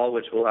this call,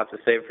 which we'll have to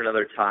save for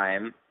another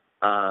time.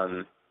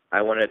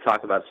 I wanted to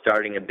talk about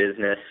starting a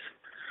business,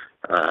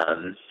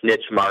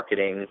 niche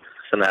marketing,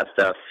 some of that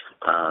stuff.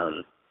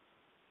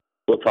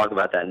 We'll talk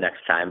about that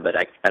next time, but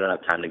I don't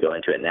have time to go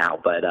into it now.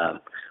 But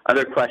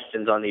other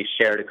questions on these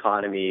shared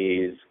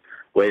economies,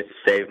 ways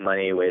to save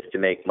money, ways to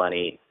make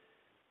money.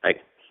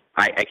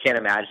 I can't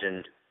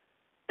imagine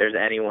there's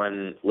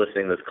anyone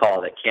listening to this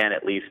call that can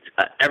at least,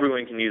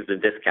 everyone can use the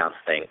discounts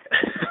thing,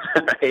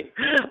 right?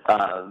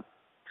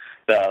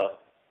 So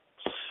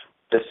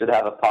this should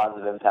have a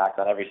positive impact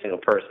on every single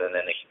person,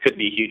 and it could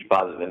be a huge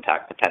positive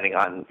impact depending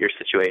on your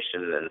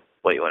situation and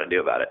what you want to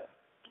do about it.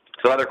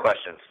 So other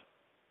questions?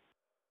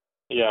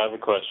 Yeah, I have a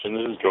question.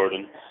 This is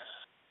Jordan.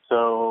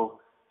 So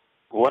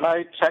when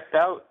I checked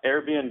out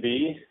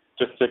Airbnb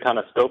just to kind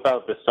of scope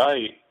out the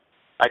site,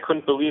 I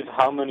couldn't believe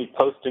how many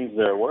postings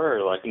there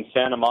were. Like in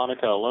Santa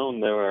Monica alone,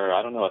 there were,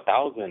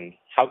 1,000.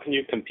 How can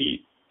you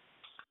compete?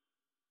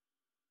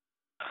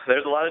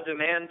 There's a lot of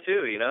demand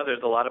too,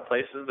 There's a lot of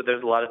places, but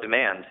there's a lot of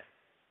demand.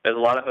 There's a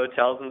lot of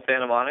hotels in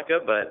Santa Monica,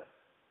 but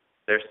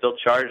they're still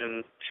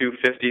charging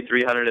 $250,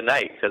 $300 a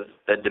night because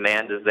the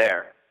demand is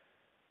there.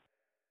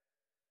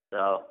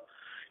 So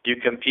you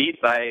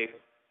compete by,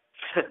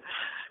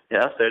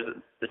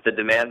 if the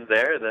demand's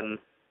there, then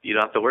you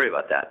don't have to worry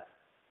about that.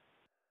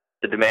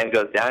 The demand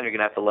goes down, you're going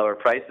to have to lower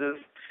prices,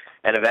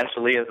 and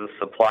eventually as the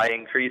supply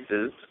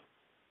increases,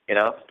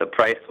 the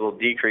price will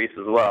decrease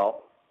as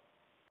well.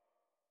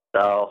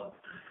 So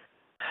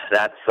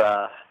that's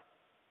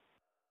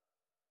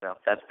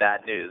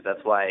bad news.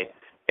 That's why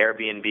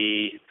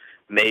Airbnb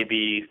may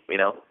be,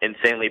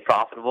 insanely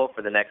profitable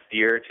for the next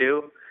year or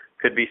two,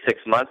 Could be 6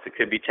 months, it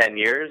could be 10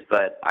 years,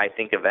 but I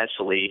think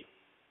eventually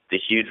the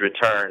huge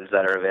returns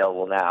that are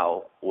available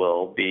now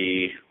will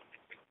be,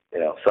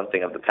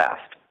 something of the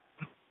past.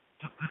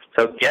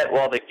 So get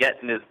while the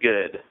getting is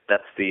good.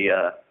 That's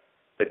the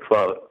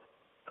quote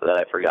that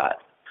I forgot.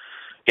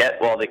 Get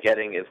while the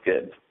getting is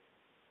good.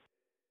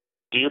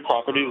 Do your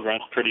properties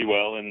rent pretty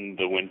well in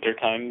the winter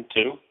time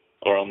too,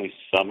 or only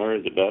summer?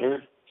 Is it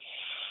better?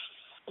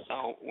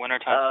 So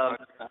wintertime.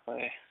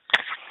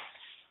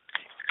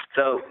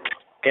 So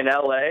in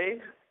LA,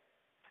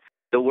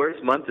 the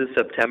worst month is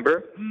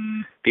September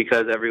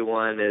because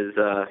everyone is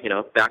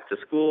back to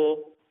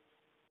school.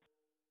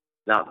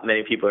 Not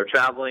many people are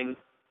traveling.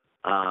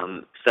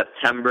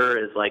 September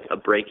is like a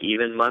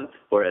break-even month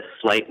or a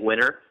slight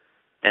winter,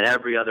 and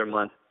every other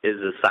month is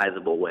a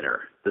sizable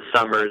winter. The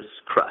summers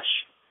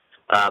crush.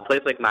 A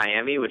place like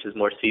Miami, which is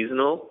more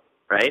seasonal,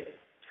 right?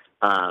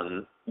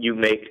 You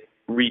make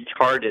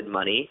retarded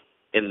money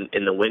in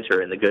the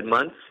winter in the good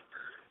months.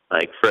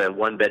 Like for a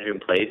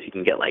one-bedroom place, you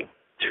can get like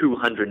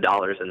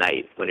 $200 a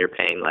night when you're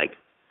paying like,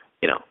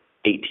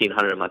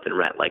 $1,800 a month in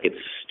rent. Like it's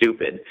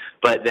stupid.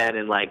 But then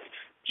in like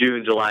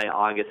June, July,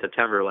 August,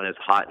 September, when it's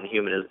hot and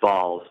humid as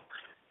balls,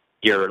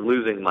 you're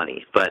losing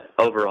money. But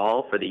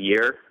overall, for the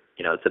year,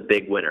 it's a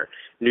big winner.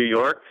 New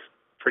York,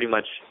 pretty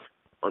much,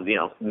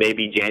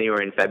 maybe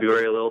January and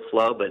February a little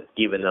slow, but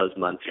even those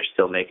months you're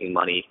still making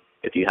money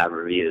if you have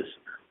reviews.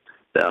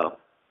 So,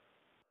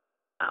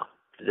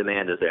 the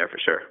demand is there for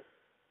sure.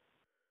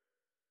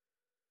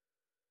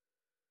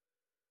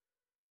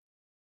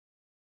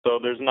 So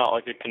there's not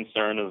like a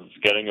concern of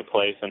getting a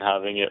place and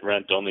having it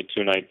rent only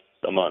 2 nights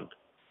a month?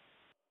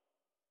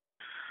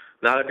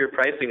 Not if your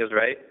pricing is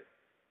right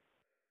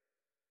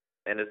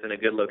and it's in a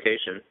good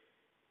location.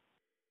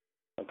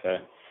 Okay.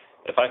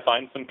 If I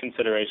find some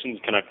considerations,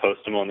 can I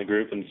post them on the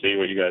group and see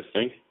what you guys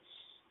think?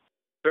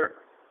 Sure.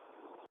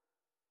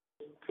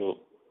 Cool.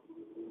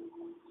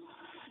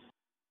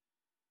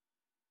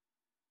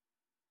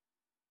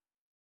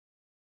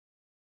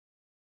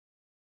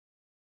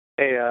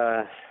 Hey,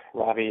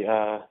 Robbie,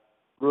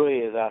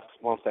 Rui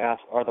wants to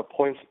ask, are the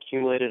points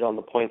accumulated on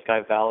the points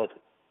guy valid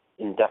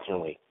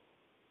indefinitely?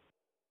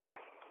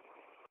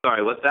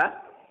 Sorry, what's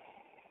that?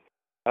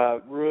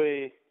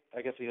 Rui,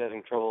 I guess he's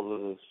having trouble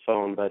with his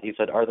phone, but he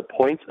said, are the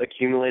points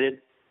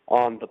accumulated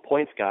on the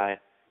points guy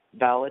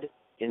valid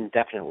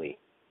indefinitely?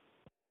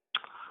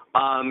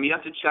 You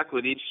have to check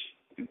with each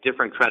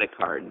different credit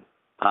card.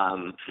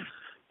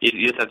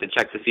 You just have to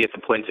check to see if the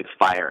points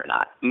expire or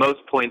not.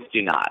 Most points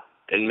do not.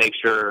 And make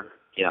sure,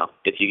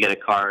 if you get a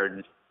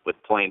card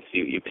with points,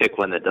 you pick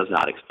one that does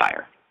not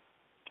expire.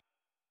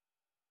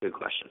 Good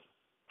question.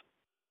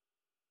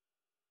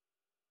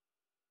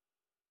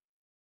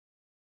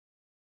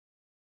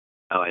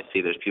 Oh, I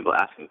see there's people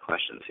asking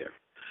questions here.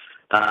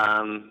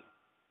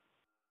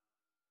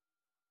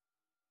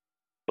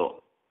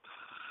 Cool.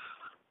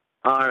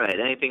 All right,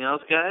 anything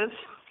else, guys?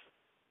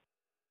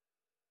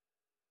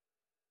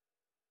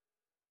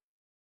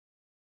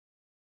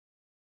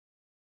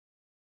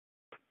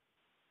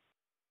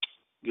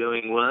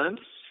 Going once.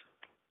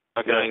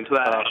 Okay. Going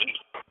twice.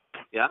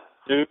 Yeah?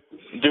 Do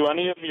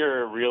any of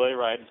your relay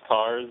rides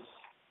cars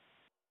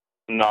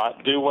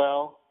not do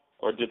well,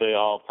 or do they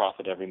all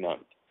profit every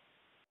month?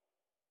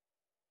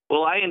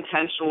 Well, I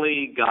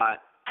intentionally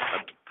got a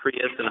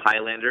Prius and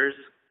Highlanders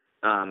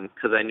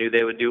because I knew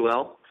they would do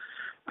well.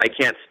 I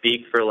can't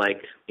speak for a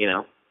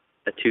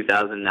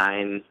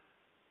 2009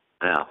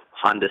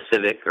 Honda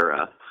Civic or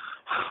a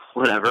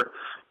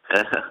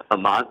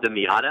Mazda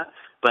Miata,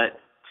 but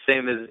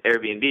same as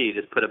Airbnb, you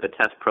just put up a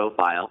test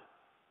profile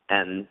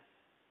and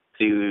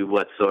see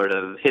what sort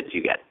of hits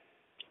you get.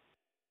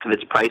 If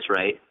it's priced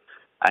right,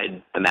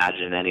 I'd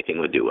imagine anything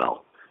would do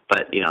well.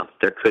 But,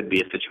 there could be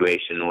a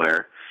situation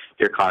where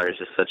your car is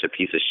just such a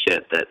piece of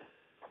shit that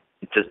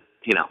it's just,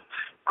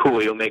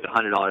 cool, you'll make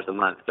 $100 a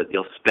month, but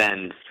you'll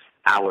spend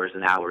hours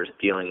and hours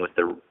dealing with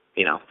the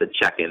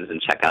check-ins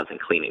and check-outs and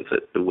cleaning, so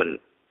it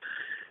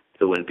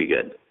wouldn't be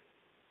good.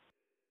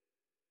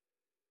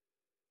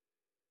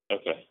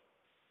 Okay.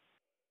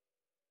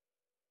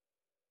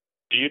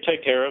 Do you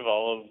take care of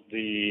all of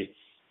the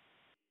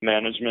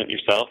management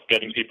yourself,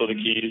 getting people the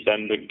keys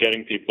and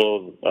getting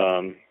people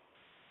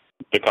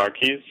the car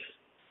keys?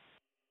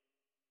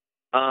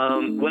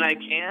 When I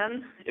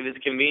can, if it's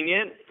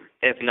convenient.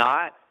 If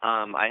not,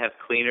 I have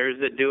cleaners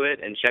that do it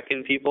and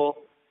check-in people.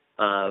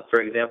 For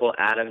example,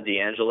 Adam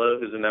D'Angelo,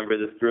 who's a member of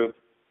this group,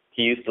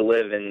 he used to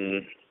live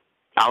in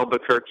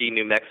Albuquerque,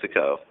 New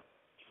Mexico.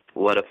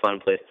 What a fun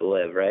place to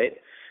live, right?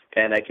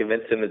 And I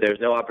convinced him that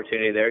there's no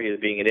opportunity there. He was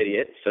being an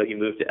idiot, so he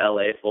moved to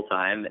L.A.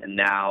 full-time, and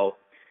now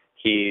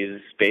he's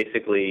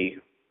basically,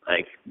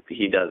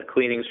 he does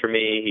cleanings for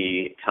me.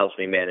 He helps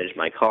me manage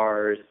my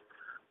cars.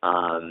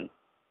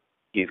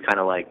 He's kind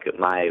of like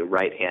my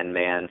right-hand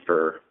man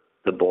for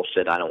the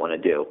bullshit I don't want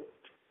to do.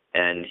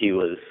 And he's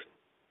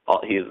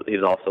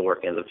also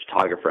working as a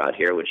photographer out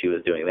here, which he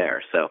was doing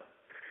there. So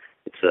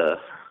it's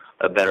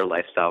a better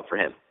lifestyle for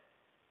him.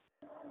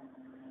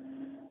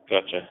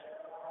 Gotcha.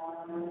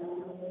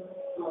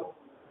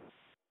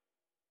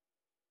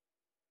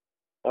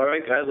 All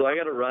right, guys. Well, I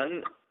got to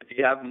run. If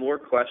you have more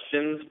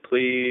questions,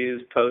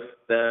 please post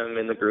them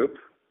in the group,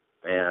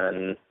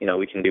 and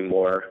we can do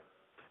more.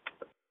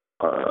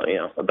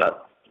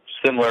 About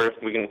similar.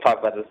 We can talk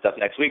about this stuff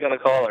next week on the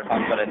call, or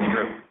talk about it in the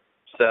group.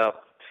 So,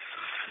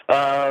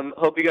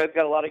 hope you guys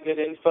got a lot of good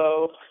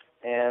info,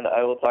 and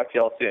I will talk to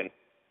y'all soon.